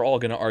one that we're all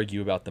going to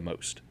argue about the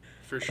most.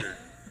 For sure.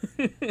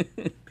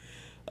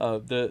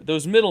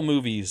 Those middle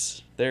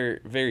movies,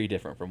 they're very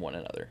different from one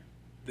another.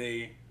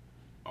 They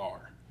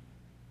are.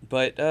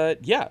 But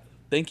yeah,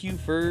 thank you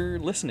for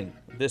listening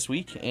this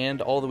week and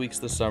all the weeks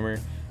this summer.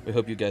 We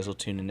hope you guys will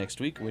tune in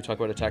next week when we talk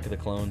about Attack of the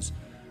Clones.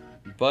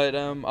 But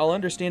I'll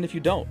understand if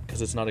you don't,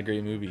 because it's not a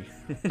great movie.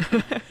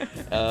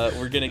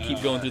 We're going to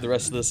keep going through the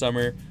rest of the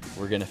summer.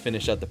 We're going to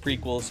finish out the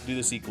prequels, do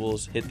the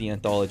sequels, hit the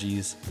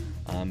anthologies,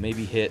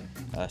 maybe hit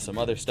some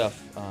other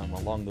stuff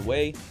along the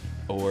way.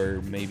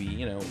 Or maybe,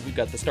 we've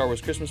got the Star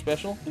Wars Christmas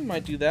special. We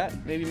might do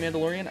that. Maybe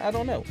Mandalorian. I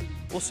don't know.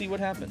 We'll see what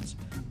happens.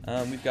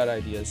 We've got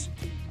ideas.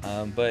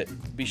 But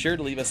be sure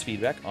to leave us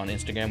feedback on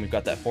Instagram. We've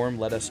got that forum.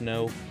 Let us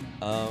know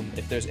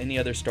if there's any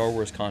other Star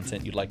Wars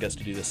content you'd like us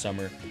to do this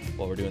summer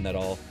while we're doing that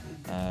all.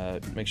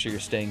 Make sure you're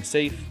staying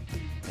safe.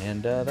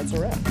 And that's a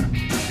wrap.